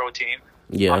the All-Pro team.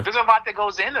 Yeah. There's a lot that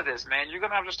goes into this, man. You're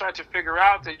going to have to start to figure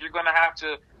out that you're going to have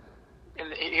to,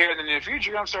 here in the near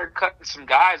future, you're going to start cutting some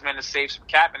guys, man, to save some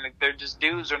cap. And they're just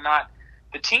dudes are not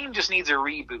 – the team just needs a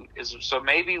reboot. So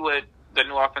maybe with the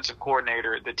new offensive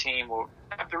coordinator, the team will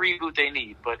have the reboot they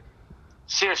need. But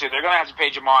seriously, they're going to have to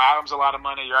pay Jamal Adams a lot of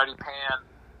money. You're already paying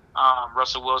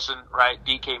Russell Wilson, right,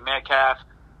 DK Metcalf.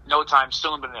 No time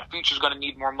soon, but in the future, is going to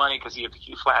need more money because he's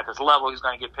flat at this level. He's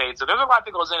going to get paid. So there's a lot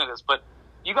that goes into this. But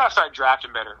you got to start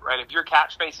drafting better, right? If your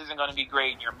cap space isn't going to be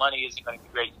great and your money isn't going to be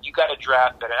great, you got to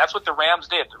draft better. That's what the Rams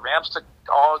did. The Rams took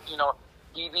all,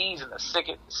 DBs in the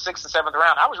sixth and seventh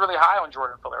round. I was really high on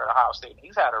Jordan Fuller at Ohio State.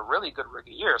 He's had a really good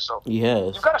rookie year. So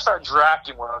yes, you've got to start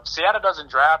drafting well. If Seattle doesn't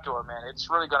draft well, man, it's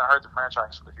really going to hurt the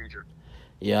franchise for the future.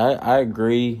 Yeah, I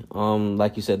agree.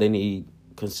 Like you said, they need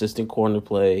consistent corner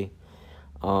play.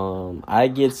 I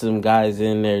get some guys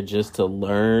in there just to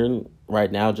learn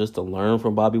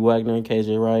from Bobby Wagner and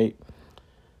KJ Wright.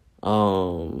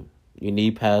 You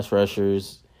need pass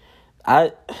rushers.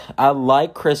 I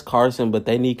like Chris Carson, but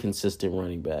they need consistent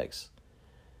running backs.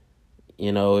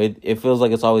 It feels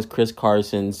like it's always Chris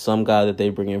Carson, some guy that they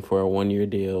bring in for a 1-year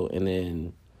deal, and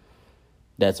then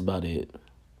that's about it.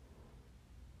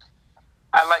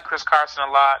 I like Chris Carson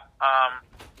a lot.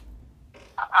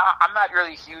 I'm not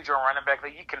really huge on running back.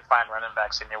 Like, you can find running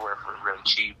backs anywhere for really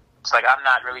cheap. It's like I'm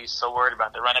not really so worried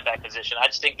about the running back position. I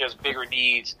just think there's bigger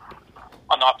needs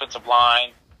on the offensive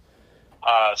line,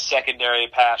 secondary,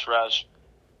 pass rush.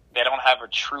 They don't have a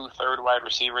true third wide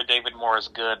receiver. David Moore is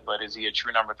good, but is he a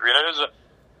true number 3?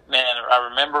 I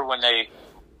remember when they,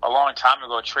 a long time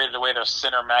ago, traded away their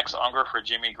center Max Unger for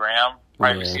Jimmy Graham.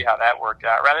 Right, we see how that worked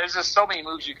out. Right, there's just so many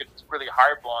moves you could really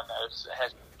harp on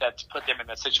that's put them in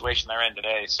the situation they're in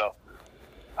today. So,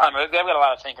 they've got a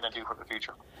lot of thinking to do for the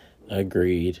future.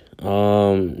 Agreed.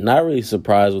 Not really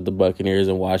surprised with the Buccaneers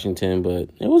in Washington, but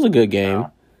it was a good game.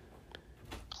 No.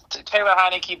 Taylor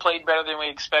Heineke played better than we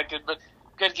expected, but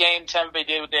good game. Tampa Bay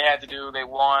did what they had to do. They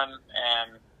won,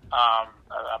 and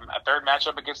a third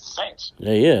matchup against the Saints.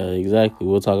 Yeah, exactly.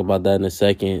 We'll talk about that in a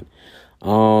second.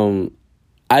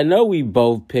 I know we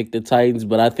both picked the Titans,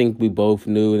 but I think we both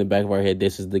knew in the back of our head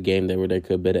this is the game where there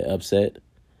could be an upset.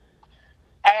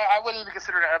 I wouldn't even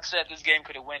consider it an upset. This game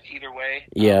could have went either way.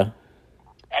 Yeah.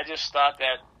 I just thought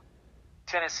that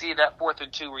Tennessee, that 4th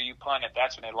and 2 where you punt it,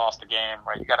 that's when they lost the game,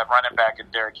 right? You got a running back in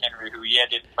Derrick Henry who,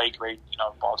 didn't play great.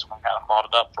 Baltimore kind of balled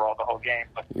it up for the whole game.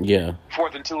 But yeah.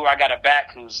 4th and 2, I got a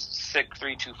back who's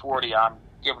 6'3", 240. I'm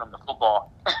giving him the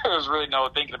football. There was really no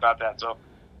thinking about that. So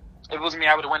if it was me,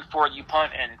 I would have went for it. You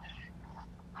punt, and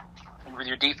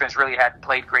your defense really hadn't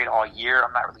played great all year.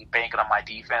 I'm not really banking on my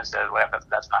defense.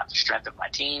 That's not the strength of my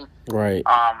team. Right.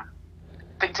 I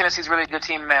think Tennessee's a really good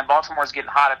team, man. Baltimore's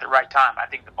getting hot at the right time. I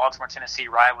think the Baltimore-Tennessee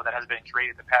rival that has been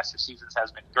created the past 2 seasons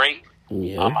has been great.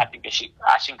 Yeah. I think they should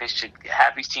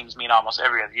have these teams meet almost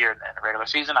every other year in the regular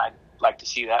season. I'd like to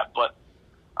see that, but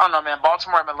I don't know, man.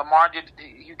 Baltimore, Lamar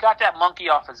you got that monkey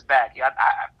off his back.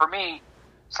 For me,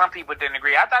 some people didn't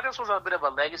agree. I thought this was a bit of a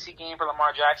legacy game for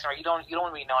Lamar Jackson. Right? You don't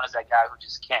want to be known as that guy who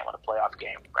just can't win a playoff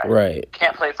game, right? Right.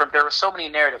 Can't play from. There were so many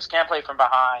narratives. Can't play from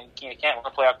behind. Can't win a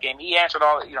playoff game. He answered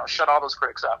shut all those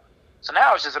critics up. So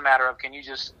now it's just a matter of, can you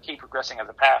just keep progressing as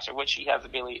a passer, which he has the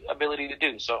ability to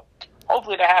do. So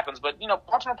hopefully that happens. But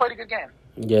Baltimore played a good game.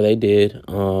 Yeah, they did.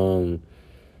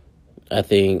 I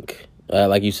think,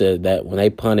 like you said, that when they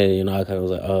punted, I kind of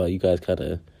was like, oh, you guys kind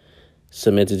of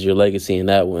cemented your legacy in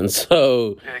that one.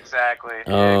 So exactly.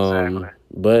 Exactly.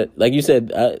 But like you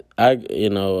said, I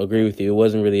agree with you. It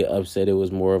wasn't really an upset. It was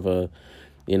more of a,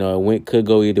 it could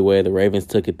go either way. The Ravens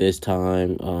took it this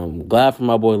time. Glad for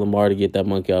my boy Lamar to get that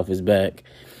monkey off his back.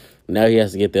 Now he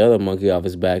has to get the other monkey off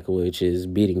his back, which is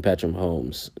beating Patrick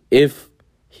Mahomes, if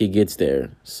he gets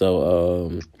there.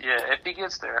 So, yeah, if he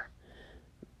gets there.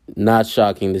 Not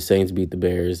shocking the Saints beat the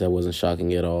Bears. That wasn't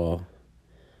shocking at all.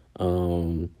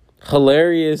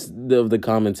 Hilarious of the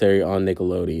commentary on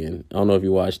Nickelodeon. I don't know if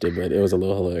you watched it, but it was a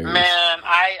little hilarious. Man,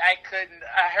 I couldn't.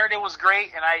 I heard it was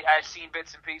great, and I seen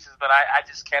bits and pieces, but I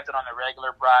just kept it on the regular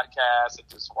broadcast and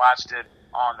just watched it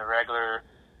on the regular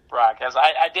broadcast.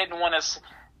 I didn't want to.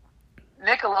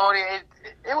 Nickelodeon,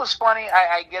 it was funny.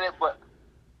 I get it, but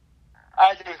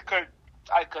I just couldn't.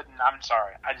 I couldn't. I'm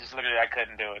sorry. I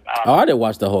couldn't do it. I didn't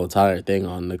watch the whole entire thing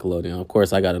on Nickelodeon. Of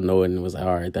course, I got to know it and was like,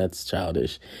 all right, that's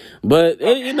childish. But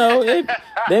they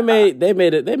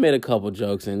made a couple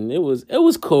jokes and it was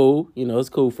cool. It's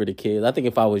cool for the kids. I think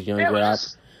if I was younger,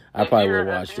 I probably would have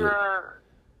watched it.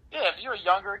 Yeah, if you're a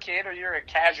younger kid or you're a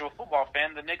casual football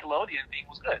fan, the Nickelodeon thing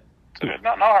was good. So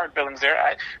no hard feelings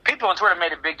there. People on Twitter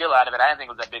made a big deal out of it. I didn't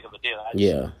think it was that big of a deal.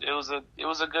 It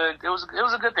was a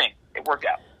good thing. It worked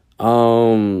out.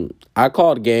 I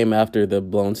called game after the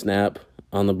blown snap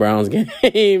on the Browns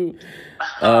game.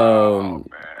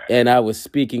 And I was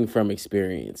speaking from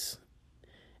experience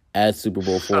at Super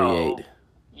Bowl 48. So,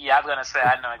 yeah, I was gonna say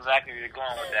I know exactly where you're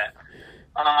going with that.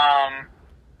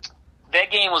 That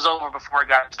game was over before it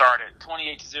got started.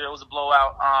 28-0 was a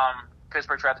blowout.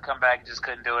 Pittsburgh tried to come back and just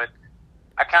couldn't do it.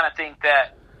 I kind of think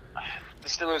that the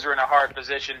Steelers are in a hard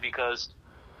position because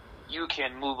you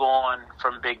can move on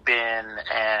from Big Ben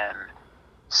and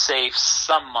save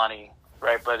some money,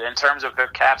 right? But in terms of their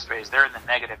cap space, they're in the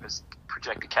negative as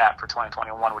projected cap for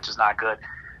 2021, which is not good.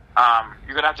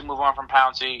 You're going to have to move on from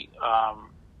Pouncey.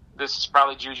 This is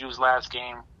probably Juju's last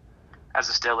game as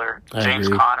a Steeler. James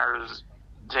Conner's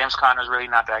really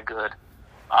not that good.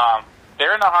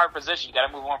 They're in a hard position. You got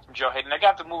to move on from Joe Hayden. They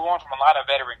got to move on from a lot of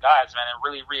veteran guys, man, and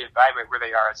really reevaluate where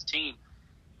they are as a team.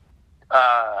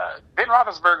 Ben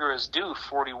Roethlisberger is due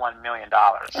 $41 million.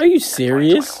 Are you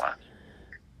serious?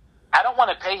 I don't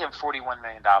want to pay him $41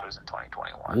 million in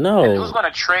 2021. No. And who's going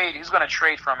to trade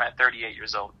for him at 38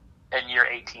 years old in year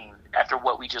 18 after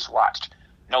what we just watched?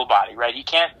 Nobody, right? You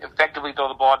can't effectively throw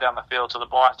the ball down the field, so the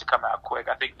ball has to come out quick.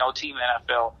 I think no team in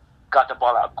the NFL got the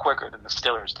ball out quicker than the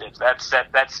Steelers did.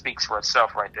 That speaks for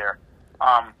itself right there.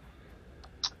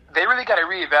 They really got to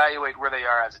reevaluate where they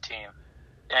are as a team.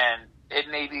 And it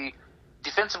may be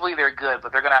defensively they're good,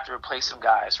 but they're going to have to replace some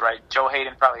guys, right? Joe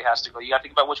Hayden probably has to go. You got to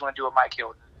think about what you want to do with Mike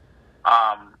Hilton.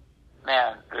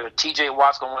 T.J.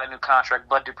 Watt's going to win a new contract.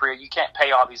 Bud Dupree, you can't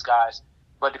pay all these guys.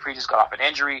 Bud Dupree just got off an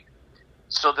injury.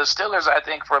 So the Steelers, I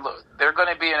think, they're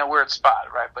going to be in a weird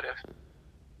spot, right? But if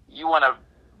you want to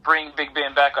bring Big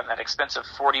Ben back on that expensive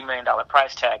 $40 million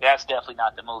price tag, that's definitely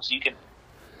not the move. So you can,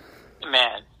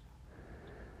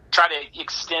 try to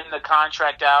extend the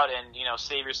contract out and,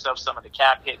 save yourself some of the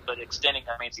cap hit, but extending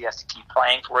that means he has to keep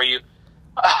playing for you.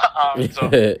 So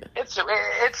it's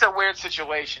a weird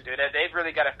situation, dude. They've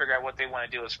really got to figure out what they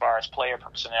want to do as far as player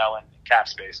personnel and cap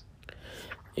space.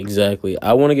 Exactly.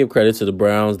 I want to give credit to the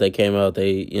Browns. They came out,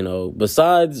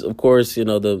 besides, of course, it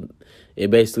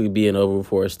basically being over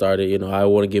before it started, I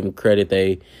want to give them credit.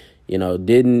 They,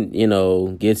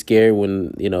 didn't, get scared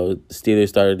when, Steelers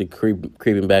started to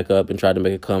creeping back up and tried to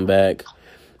make a comeback.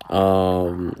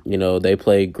 They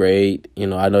played great.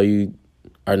 I know you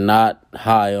are not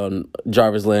high on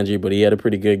Jarvis Landry, but he had a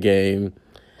pretty good game.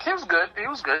 He was good.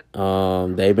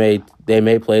 They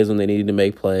made plays when they needed to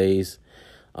make plays.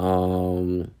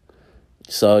 So,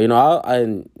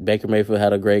 Baker Mayfield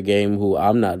had a great game, who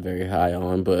I'm not very high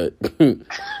on, but he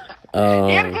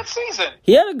had a good season.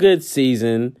 He had a good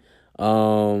season.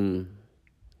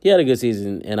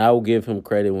 And I will give him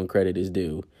credit when credit is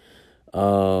due.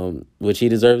 Which he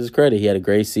deserves his credit. He had a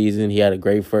great season. He had a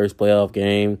great first playoff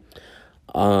game.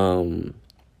 I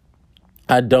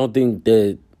don't think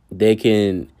that they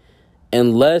can,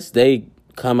 unless they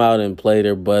come out and play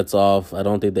their butts off, I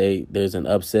don't think there's an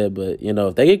upset. But,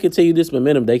 if they can continue this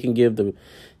momentum, they can give the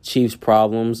Chiefs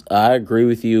problems. I agree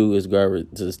with you as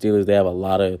regards to the Steelers. They have a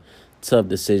lot of tough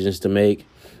decisions to make.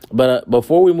 But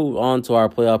before we move on to our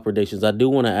playoff predictions, I do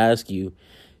want to ask you,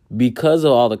 because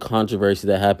of all the controversy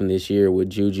that happened this year with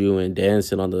Juju and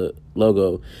dancing on the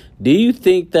logo, do you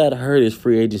think that hurt his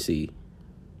free agency?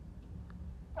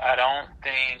 I don't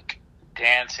think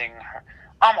dancing.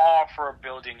 I'm all for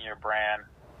building your brand.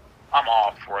 I'm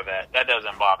all for that. That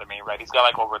doesn't bother me, right? He's got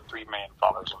like over 3 million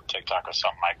followers on TikTok or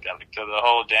something like that. Like, so the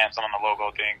whole dancing on the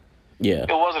logo thing, yeah, it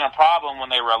wasn't a problem when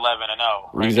they were 11-0.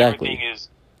 Right? Exactly.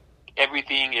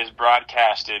 Everything is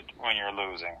broadcasted when you're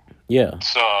losing. Yeah.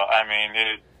 So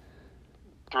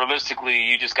realistically,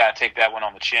 you just got to take that one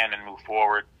on the chin and move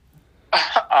forward.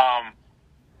 I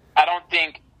don't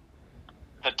think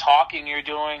the talking you're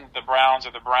doing, the Browns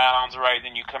are the Browns, right?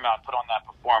 Then you come out and put on that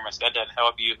performance. That doesn't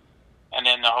help you. And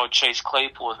then the whole Chase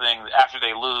Claypool thing, after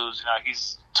they lose,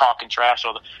 he's talking trash.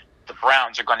 So the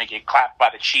Browns are going to get clapped by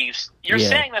the Chiefs. You're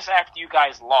saying this after you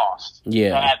guys lost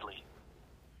badly.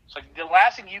 So the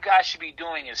last thing you guys should be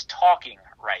doing is talking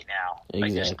right now.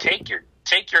 Like, just take your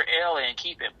L and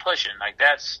keep it pushing. Like,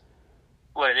 that's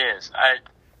what it is. I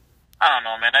don't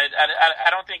know, man. I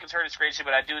don't think it's hurt his grades,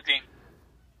 but I do think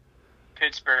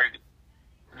Pittsburgh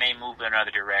may move in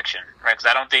another direction, right? Because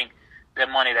I don't think the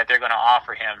money that they're going to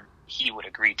offer him, he would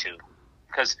agree to.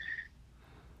 Because,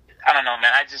 I don't know,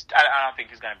 man. I don't think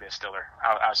he's going to be a Steeler.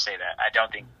 I'll say that. I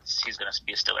don't think he's going to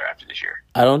be a Steeler after this year.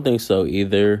 I don't think so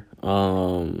either.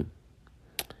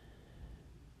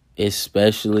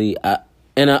 Especially,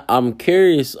 I'm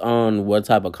curious on what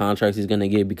type of contracts he's going to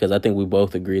get, because I think we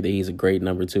both agree that he's a great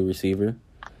number 2 receiver.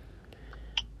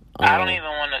 I don't even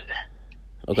want to.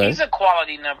 Okay. He's a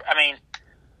quality number. I mean,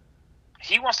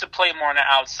 he wants to play more on the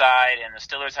outside, and the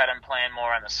Steelers had him playing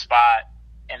more on the spot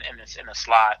and in the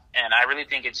slot. And I really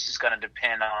think it's just going to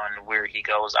depend on where he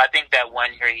goes. I think that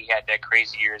 1 year he had that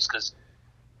crazy year is because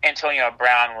Antonio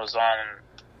Brown was on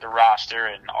the roster,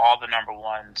 and all the number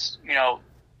ones,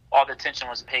 all the attention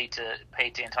was paid to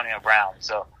Antonio Brown.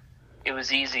 So it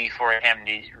was easy for him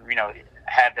to,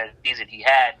 have that season he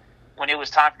had. When it was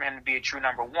time for him to be a true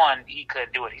number 1, he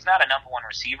couldn't do it. He's not a number 1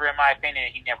 receiver, in my opinion,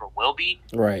 and he never will be.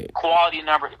 Right. Quality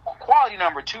number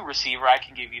 2 receiver, I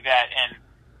can give you that. And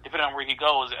depending on where he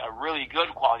goes, a really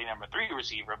good quality number 3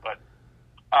 receiver. But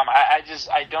I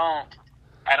don't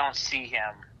see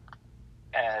him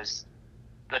as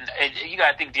you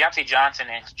got to think Deontay Johnson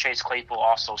and Chase Claypool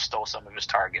also stole some of his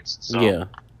targets. So yeah.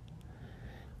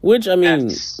 Which, I mean,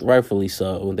 rightfully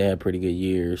so. They had pretty good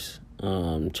years.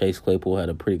 Chase Claypool had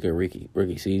a pretty good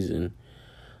rookie season.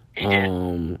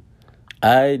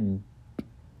 I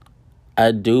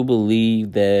do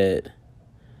believe that,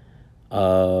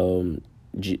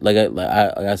 like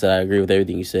I said, I agree with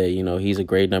everything you said. He's a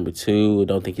great number 2. I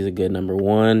don't think he's a good number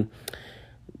 1.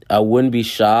 I wouldn't be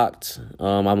shocked.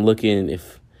 I'm looking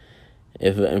if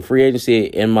in free agency,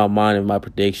 in my mind, in my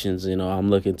predictions,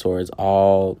 I'm looking towards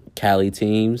all Cali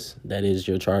teams. That is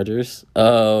your Chargers.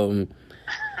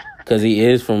 Because he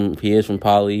is from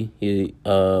Poly,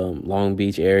 Long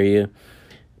Beach area,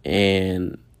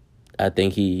 and I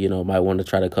think he might want to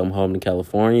try to come home to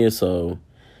California. So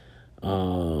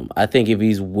I think if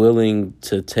he's willing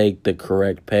to take the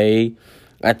correct pay,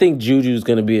 I think Juju's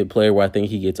going to be a player where I think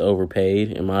he gets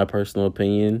overpaid, in my personal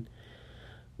opinion.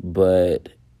 But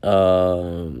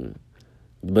don't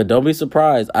be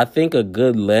surprised. I think a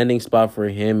good landing spot for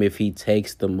him, if he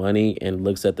takes the money and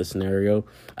looks at the scenario,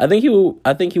 I think he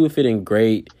would fit in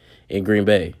great in Green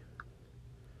Bay.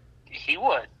 He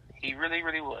would. He really,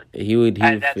 really would. He would.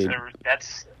 That's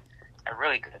a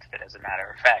really good fit, as a matter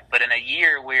of fact. But in a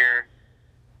year where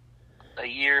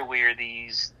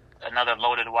these another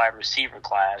loaded wide receiver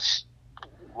class,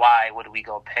 why would we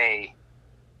go pay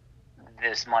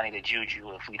this money to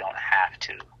Juju if we don't have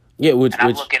to? Yeah,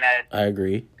 I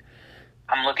agree.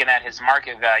 I'm looking at his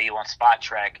market value on Spot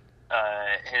Track.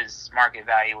 His market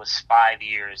value was 5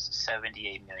 years,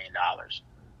 $78 million.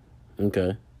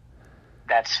 Okay.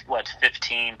 That's what,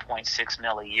 $15.6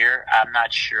 million a year. I'm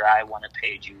not sure I want to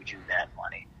pay Juju that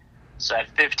money. So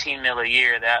at $15 million a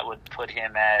year, that would put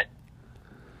him at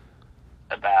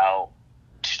about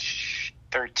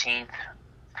 13th,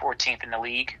 14th in the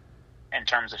league in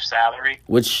terms of salary.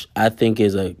 Which I think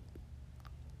is a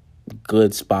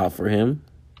good spot for him.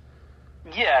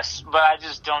 Yes, but I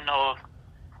just don't know if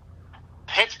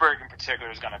Pittsburgh in particular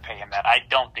is going to pay him that. I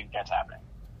don't think that's happening.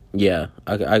 Yeah,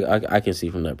 I can see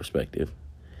from that perspective.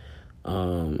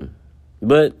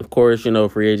 But of course,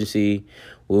 free agency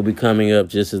will be coming up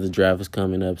just as the draft is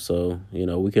coming up, so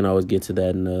we can always get to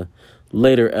that in a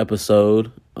later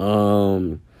episode.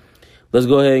 Let's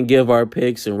go ahead and give our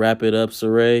picks and wrap it up,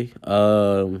 Saray.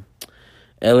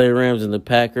 LA Rams and the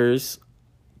Packers.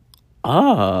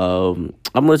 I'm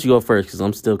gonna let you go first because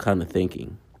I'm still kind of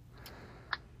thinking.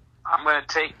 I'm gonna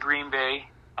take Green Bay.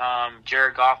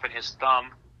 Jared Goff and his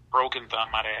broken thumb,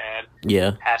 might I add.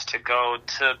 Yeah. Has to go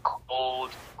to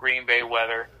cold Green Bay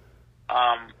weather.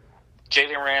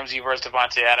 Jalen Ramsey versus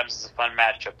Devontae Adams is a fun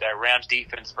matchup. That Rams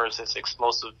defense versus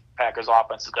explosive Packers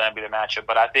offense is going to be the matchup.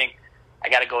 But I think I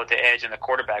got to go with the edge in the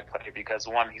quarterback play because,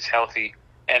 one, he's healthy,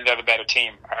 and they're the better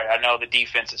team. I know the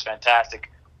defense is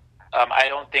fantastic. I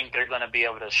don't think they're going to be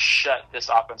able to shut this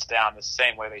offense down the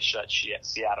same way they shut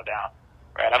Seattle down.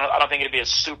 Right? I don't think it'll be a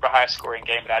super high-scoring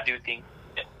game, but I do think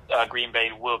Green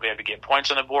Bay will be able to get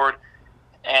points on the board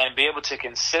and be able to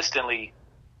consistently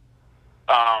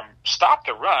stop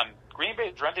the run Green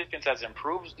Bay's run defense has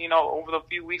improved, over the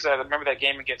few weeks. I remember that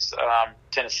game against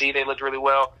Tennessee; they looked really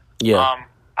well. Yeah.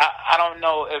 I don't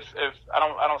know if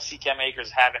I don't see Cam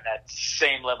Akers having that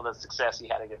same level of success he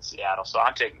had against Seattle. So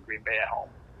I'm taking Green Bay at home.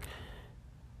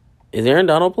 Is Aaron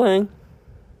Donald playing?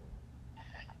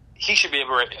 He should be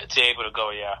able to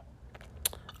go. Yeah.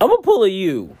 I'm gonna pull a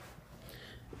U.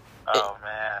 Oh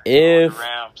man. If the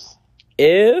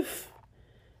Rams.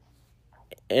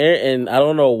 And I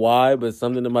don't know why, but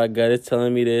something in my gut is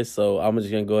telling me this, so I'm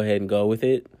just gonna go ahead and go with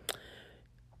it.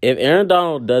 If Aaron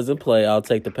Donald doesn't play, I'll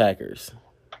take the Packers.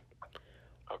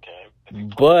 Okay.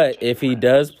 But if he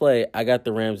does play, I got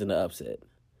the Rams in the upset.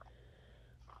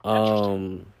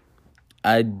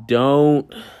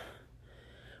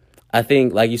 I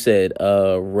think, like you said,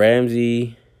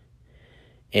 Ramsey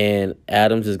and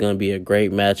Adams is going to be a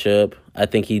great matchup. I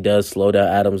think he does slow down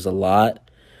Adams a lot.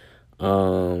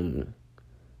 Aaron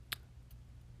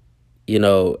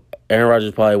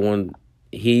Rodgers probably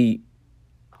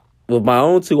with my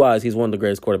own two eyes, he's one of the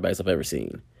greatest quarterbacks I've ever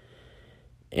seen.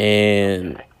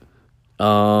 And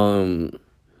while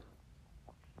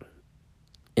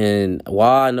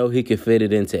I know he could fit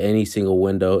it into any single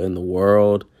window in the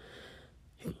world,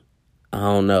 I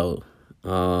don't know.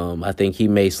 I think he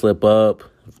may slip up.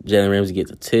 Jalen Ramsey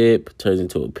gets a tip, turns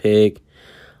into a pick.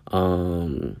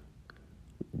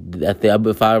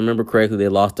 If I remember correctly, they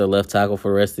lost their left tackle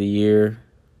for the rest of the year.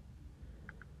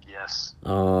 Yes.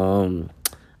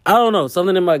 I don't know.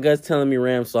 Something in my gut's telling me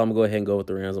Rams, so I'm going to go ahead and go with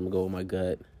the Rams. I'm going to go with my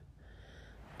gut.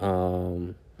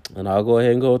 And I'll go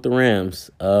ahead and go with the Rams.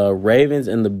 Ravens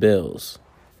and the Bills.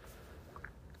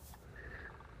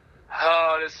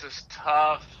 Oh, this is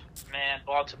tough. Man,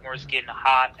 Baltimore's getting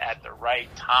hot at the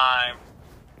right time.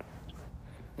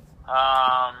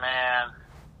 Oh, man.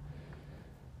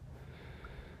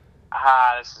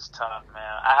 This is tough,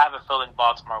 man. I have a feeling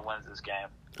Baltimore wins this game.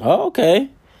 Oh, okay.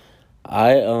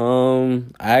 I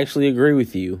actually agree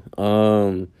with you.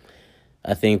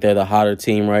 I think they're the hotter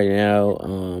team right now.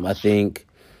 I think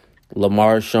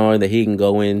Lamar's showing that he can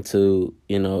go into,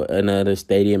 another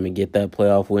stadium and get that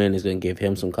playoff win is going to give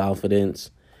him some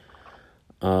confidence.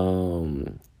 I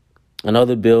know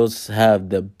the Bills have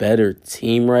the better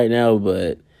team right now,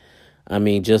 but I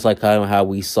mean, just like how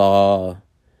we saw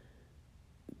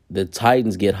the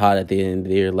Titans get hot at the end of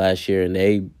the year last year and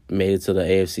they made it to the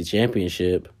AFC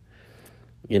Championship.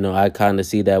 I kind of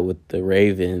see that with the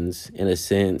Ravens in a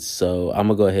sense, so I'm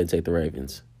going to go ahead and take the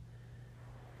Ravens.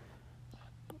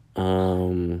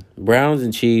 Browns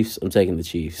and Chiefs, I'm taking the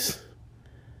Chiefs.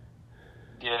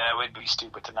 Yeah, it would be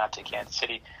stupid to not take Kansas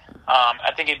City.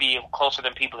 I think it'd be closer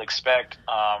than people expect.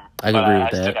 I can agree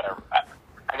with that.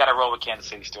 I got to roll with Kansas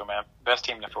City still, man. Best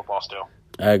team in football still.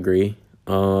 I agree.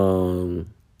 And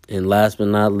last but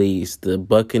not least, the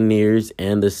Buccaneers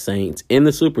and the Saints in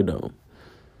the Superdome.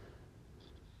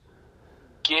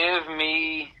 Give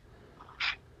me...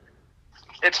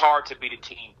 It's hard to beat a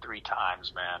team 3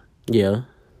 times, man. Yeah.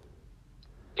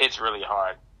 It's really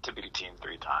hard to beat a team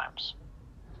 3 times.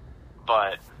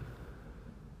 But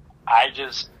I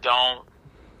just don't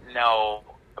know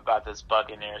about this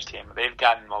Buccaneers team. They've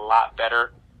gotten a lot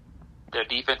better. Their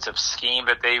defensive scheme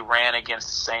that they ran against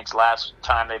the Saints last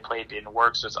time they played didn't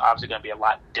work, so it's obviously going to be a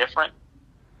lot different.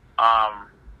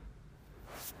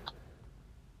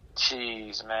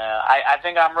 Jeez, man. I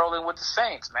think I'm rolling with the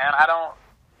Saints, man.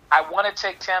 I want to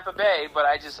take Tampa Bay, but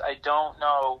I don't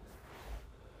know.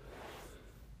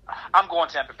 I'm going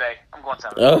Tampa Bay.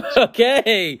 Oh,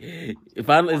 okay.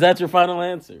 Is that your final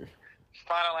answer?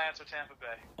 Final answer, Tampa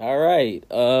Bay. All right.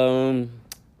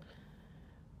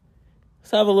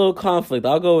 Let's have a little conflict.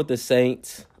 I'll go with the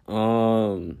Saints.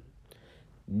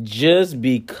 Just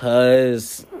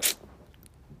because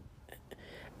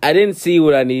I didn't see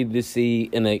what I needed to see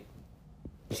in that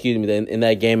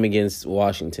game against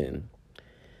Washington.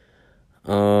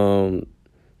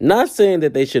 Not saying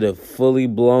that they should have fully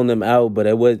blown them out, but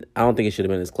I don't think it should have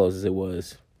been as close as it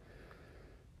was.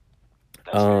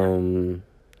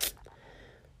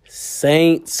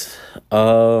 Saints,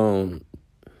 of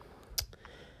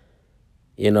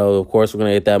course, we're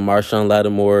going to get that Marshawn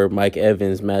Lattimore, Mike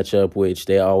Evans matchup, which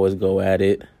they always go at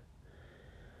it.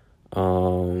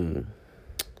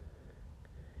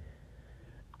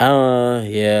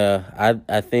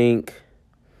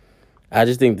 I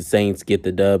just think the Saints get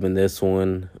the dub in this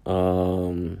one.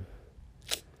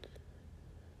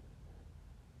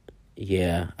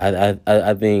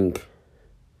 I think.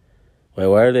 Wait,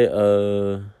 why are they?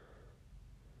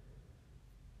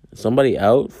 Somebody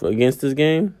out against this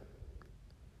game?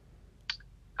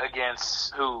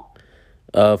 Against who?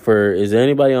 Is there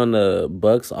anybody on the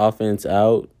Bucs offense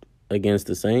out against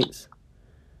the Saints?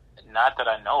 Not that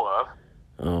I know of.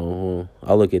 Oh,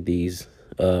 I'll look at these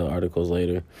articles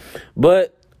later.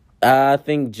 But I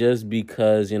think just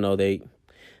because,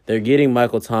 they're getting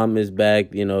Michael Thomas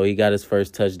back, he got his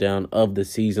first touchdown of the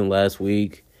season last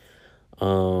week.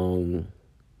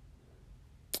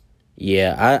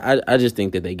 Yeah, I just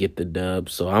think that they get the dub.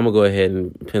 So I'm going to go ahead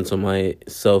and pencil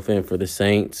myself in for the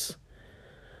Saints.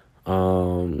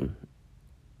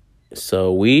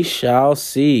 So we shall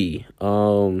see.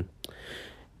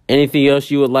 Anything else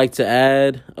you would like to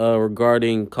add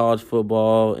regarding college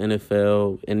football,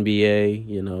 NFL,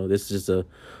 NBA? This is just a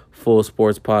full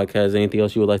sports podcast. Anything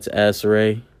else you would like to add,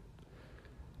 Saray?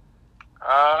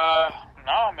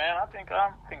 No, man. I think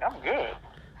I'm good.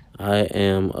 I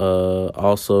am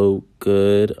also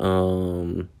good.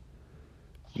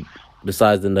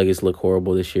 Besides, the Nuggets look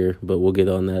horrible this year, but we'll get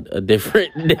on that a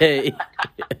different day.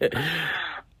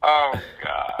 Oh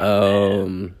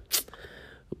God.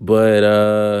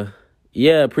 But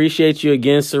yeah, appreciate you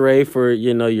again, Saray, for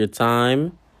your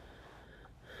time.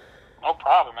 No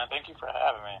problem, man. Thank you for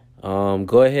having me.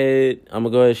 Go ahead. I'm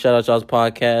gonna go ahead and shout out y'all's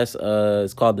podcast.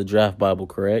 It's called The Draft Bible,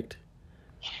 correct?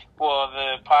 Well,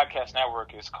 the podcast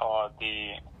network is called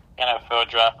the NFL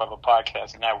Draft Bible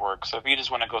Podcast Network. So if you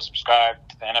just want to go subscribe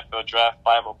to the NFL Draft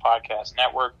Bible Podcast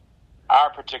Network,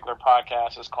 our particular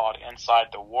podcast is called Inside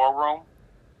the War Room.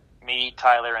 Me,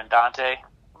 Tyler, and Dante.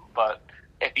 But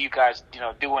if you guys,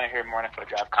 do want to hear more NFL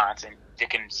Draft content, you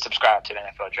can subscribe to the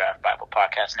NFL Draft Bible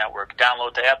Podcast Network.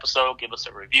 Download the episode, give us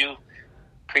a review.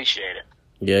 Appreciate it.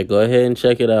 Yeah, go ahead and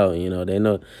check it out. They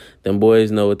know, them boys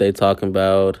know what they talking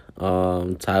about.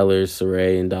 Tyler,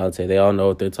 Saray, and Dante, they all know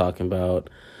what they're talking about.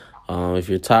 If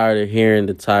you're tired of hearing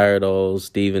the tired old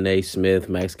Stephen A. Smith,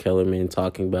 Max Kellerman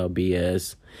talking about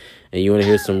BS, and you want to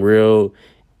hear some real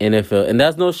NFL, and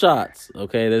that's no shots,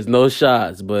 okay? There's no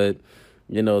shots, but,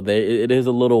 it is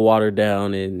a little watered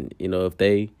down, and, if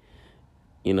they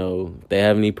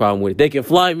have any problem with it, they can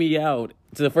fly me out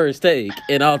to the first take,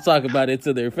 and I'll talk about it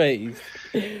to their face.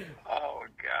 Oh,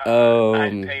 God.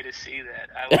 I'd pay to see that.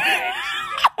 I would pay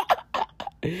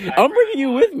to see that. I'm bringing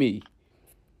you with me.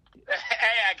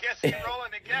 Hey, I guess we're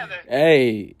rolling together.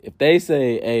 Hey, if they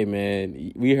say, hey,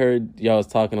 man, we heard y'all was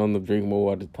talking on the Drink More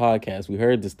Water podcast. We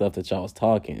heard the stuff that y'all was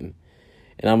talking.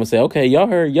 And I'm going to say, okay, y'all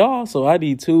heard y'all, so I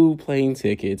need 2 plane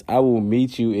tickets. I will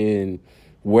meet you in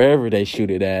wherever they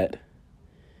shoot it at.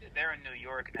 They're in New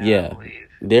York now, yeah, I believe.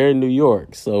 They're in New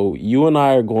York. So you and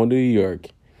I are going to New York.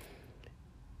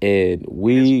 And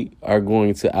we are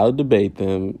going to out-debate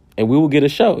them. And we will get a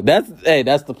show. That's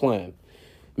the plan.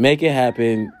 Make it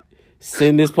happen.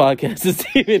 Send this podcast to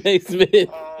Stephen A. Smith.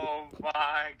 Oh,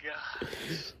 my God.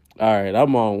 All right,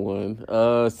 I'm on one.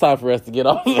 It's time for us to get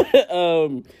off.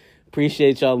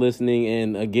 Appreciate y'all listening.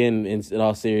 And again, in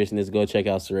all seriousness, go check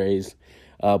out Saray's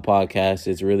podcast.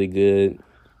 It's really good.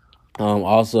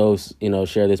 Also,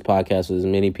 share this podcast with as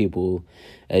many people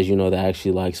as that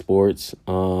actually like sports.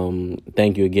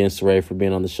 Thank you again, Saray, for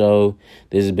being on the show.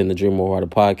 This has been the Dream More Water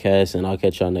podcast, and I'll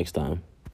catch y'all next time.